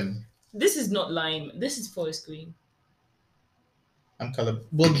 Google lime. This is not lime. This is forest green. I'm color.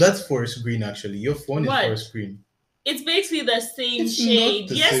 Well, that's forest green actually. Your phone is forest green. It's basically the same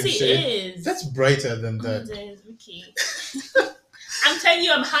shade. Yes, it is. That's brighter than that. Okay. I'm telling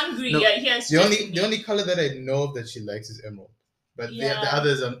you, I'm hungry. No, yes. The only color that I know of that she likes is emerald. But the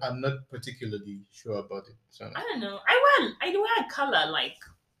others, I'm not particularly sure about it. So. I don't know. I wear color like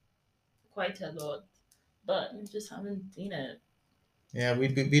quite a lot, but I just haven't seen it. Yeah, we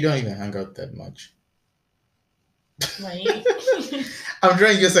don't even hang out that much. Right. I'm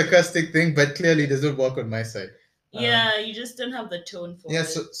trying your sarcastic thing, but clearly it doesn't work on my side. Yeah, you just don't have the tone for it. Yeah,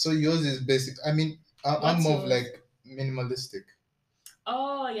 so yours is basic. I mean, I'm more of like minimalistic.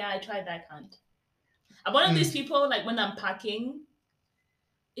 Oh yeah, I tried that. Can't. I'm one of these people, like when I'm packing,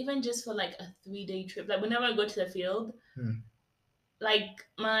 even just for like a 3-day trip, like whenever I go to the field, like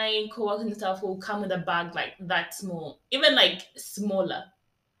my coworkers and stuff will come with a bag like that small, even like smaller.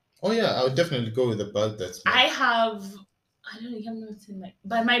 Oh yeah, I would definitely go with a bag that's small. I don't know, you haven't seen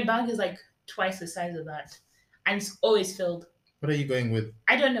but my bag is like twice the size of that, and it's always filled. What are you going with?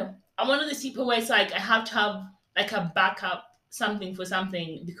 I don't know. I'm one of those people where it's like I have to have like a backup something for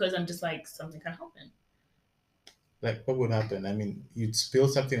something because I'm just like something can happen. Like, what would happen? I mean, you'd spill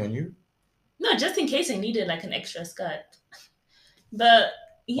something on you? No, just in case I needed like an extra skirt. But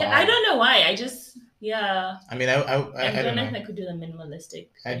yeah, Wow. I don't know why. I just yeah. I mean, I don't don't know if know. I could do the minimalistic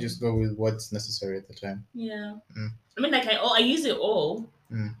I thing. just go with what's necessary at the time. Yeah. Mm. I mean, like I use it all,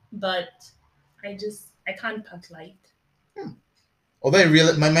 Mm. but I can't pack light. Although I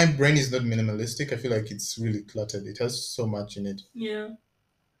realize my brain is not minimalistic, I feel like it's really cluttered. It has so much in it. Yeah.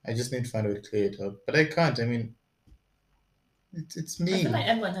 I just need to find a way to clear it up. But I can't. I mean, it's I me. feel like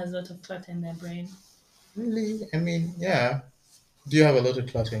everyone has a lot of clutter in their brain. Really? I mean, yeah. Do you have a lot of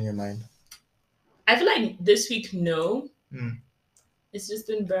clutter in your mind? I feel like this week, no. Mm. It's just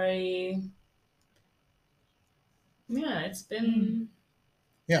been very. Yeah, it's been.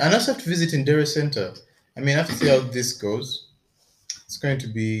 Yeah, and I also have to visit Indira Center. I mean, I have to see how this goes. It's going to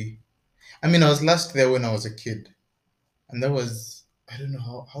be. I mean, I was last there when I was a kid, and that was I don't know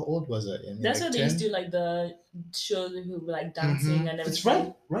how old was I? I mean, That's like what they used to do, like the shows with people like dancing and everything. It's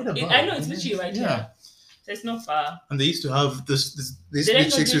right above. I know it's literally right here. So it's not far. And they used to have this these They don't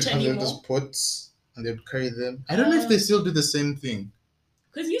big chicks do would it have anymore? those pots, and they'd carry them. I don't know if they still do the same thing.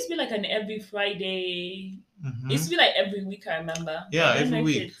 Because it used to be like an every Friday. It used to be like every week, I remember. Yeah, I don't every know if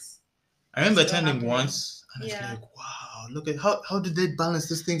week. I remember still attending happening. once, and I was Yeah. like, wow, look at how did they balance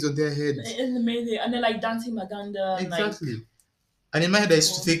these things on their heads? It's amazing. And they're like dancing Maganda. And Exactly. like, And in my head, I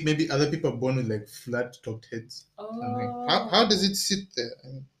used to think maybe other people are born with like flat topped heads. I'm like, how does it sit there? I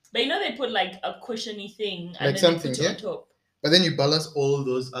mean, but you know they put like a cushiony thing and like then something, they put it on top. But then you balance all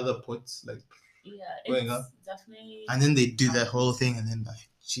those other pots like going it's up, definitely. and then they do that whole thing, and then like,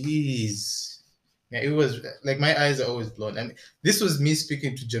 jeez. Yeah, it was like my eyes are always blown. I mean, this was me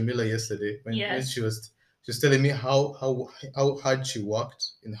speaking to Jamila yesterday when she was telling me how hard she worked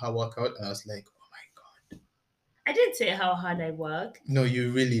in her workout, and I was like, oh my god. I didn't say how hard I work. No,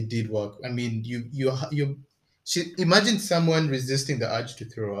 you really did work. I mean, you. Imagine someone resisting the urge to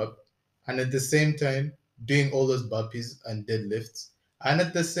throw up, and at the same time doing all those burpees and deadlifts, and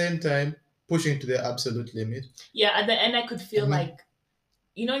at the same time pushing to the absolute limit. Yeah, at the end I could feel like.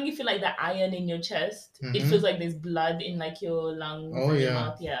 You know when you feel like the iron in your chest? It feels like there's blood in like your lungs and your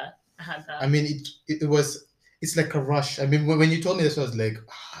mouth. Yeah, I had that. I mean, it's like a rush. I mean, when you told me this, I was like,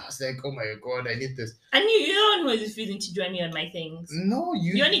 oh my god, I need this. And you're the one who was refusing to join me on my things. No,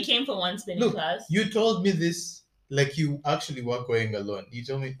 you only came for one spinning class. You told me this like you actually were going alone. You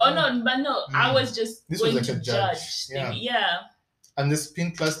told me. Oh no, but no, I was just going was like to judge. Yeah. And the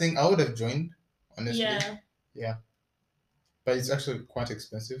spin class thing, I would have joined, honestly. Yeah. But it's actually quite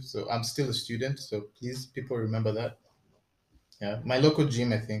expensive, so I'm still a student. So please, people remember that. Yeah, my local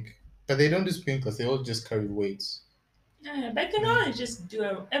gym, I think, but they don't do spin class. They all just carry weights. Yeah, but I can always just do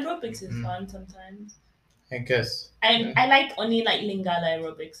aerobics is fun sometimes. I guess. And I like only like Lingala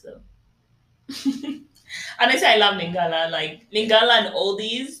aerobics though. And I say I love Lingala, like Lingala and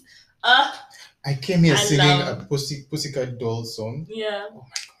oldies. I came here singing a Pussycat Doll song. Yeah. Oh my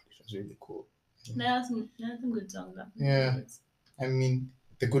god, it was really cool. Yeah, some good songs. Yeah. I mean,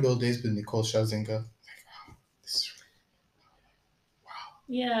 the good old days with Nicole Scherzinger. Wow.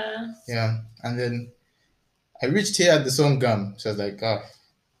 Yeah. Yeah. And then I reached here at the song Gum. So I was like,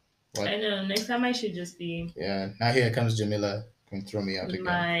 what? I know. Next time I should just be. Yeah. Now here comes Jamila. Can throw me out again.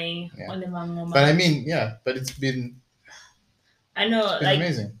 But I mean, yeah. But it's been. I know. It's been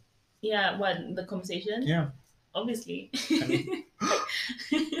amazing. Yeah. What the conversation? Yeah. Obviously.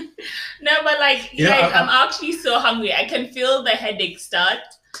 No, but like, I'm actually so hungry. I can feel the headache start.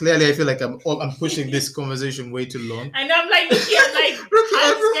 Clearly, I feel like I'm pushing this conversation way too long. And I'm like, looking at like,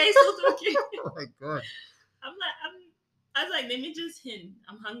 how's this guy still talking? Oh my god. I was like, let me just hint.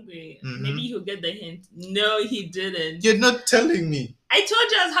 I'm hungry. Maybe he'll get the hint. No, he didn't. You're not telling me. I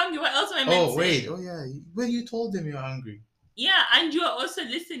told you I was hungry. What else am I meant to say? Oh, wait. Oh, yeah. Well, you told them you're hungry. Yeah, and you're also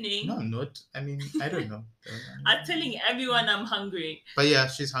listening. No, I'm not. I mean, I don't know. I'm telling everyone I'm hungry. But yeah,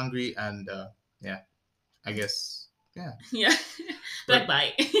 she's hungry, and yeah, I guess, yeah. Yeah.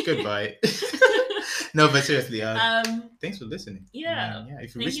 Bye. Goodbye. No, but seriously, thanks for listening. Yeah. Yeah.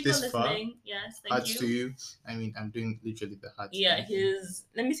 If you reached this far, yes, thank hearts you. to you. I mean, I'm doing literally the heart. Yeah,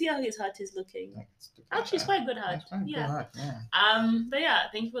 let me see how his heart is looking. Actually, it's quite a good heart. Yeah. But yeah,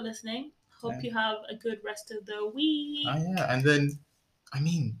 thank you for listening. Hope you have a good rest of the week. Oh yeah, and then, I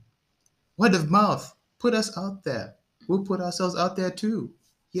mean, word of mouth. Put us out there. We'll put ourselves out there too.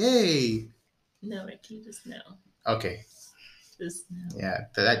 Yay! No, Ricky, just no. Okay. Just no. Yeah,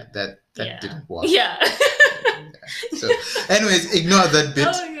 that didn't work. Yeah. So, anyways, ignore that bit.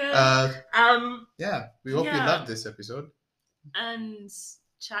 Oh, yeah, we hope you loved this episode. And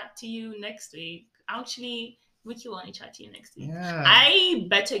chat to you next week. Actually, Ricky will only chat to you next week. Yeah. I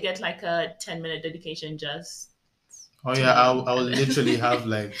better get like a 10-minute dedication just Oh to yeah, me. I'll literally have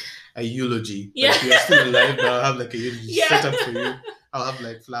like a eulogy. Yeah. Like you're still alive, but I'll have like a eulogy Yeah. set up for you. I'll have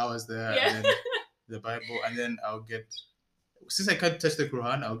like flowers there Yeah. and then the Bible, and then I'll get, since I can't touch the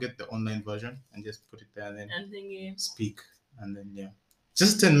Quran, I'll get the online version and just put it there and then And then you. speak, and then yeah,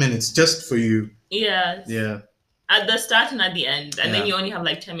 just 10 minutes just for you. Yes. Yeah, At the start and at the end, and then Yeah. you only have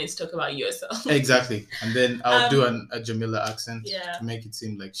like 10 minutes to talk about yourself. exactly. And then I'll do Um, a Jamila accent yeah. to make it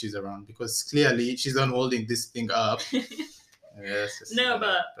seem like she's around, because clearly she's the one holding this thing up. Yes. No,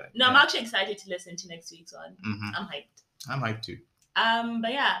 but no, I'm yeah. actually excited to listen to next week's one. Mhm. I'm hyped. I'm hyped too.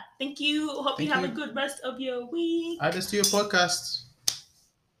 But yeah, thank you. Hope Thank you have you. a good rest of your week. Add us to your podcast.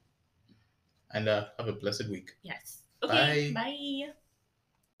 And have a blessed week. Yes. Okay. Bye. Bye.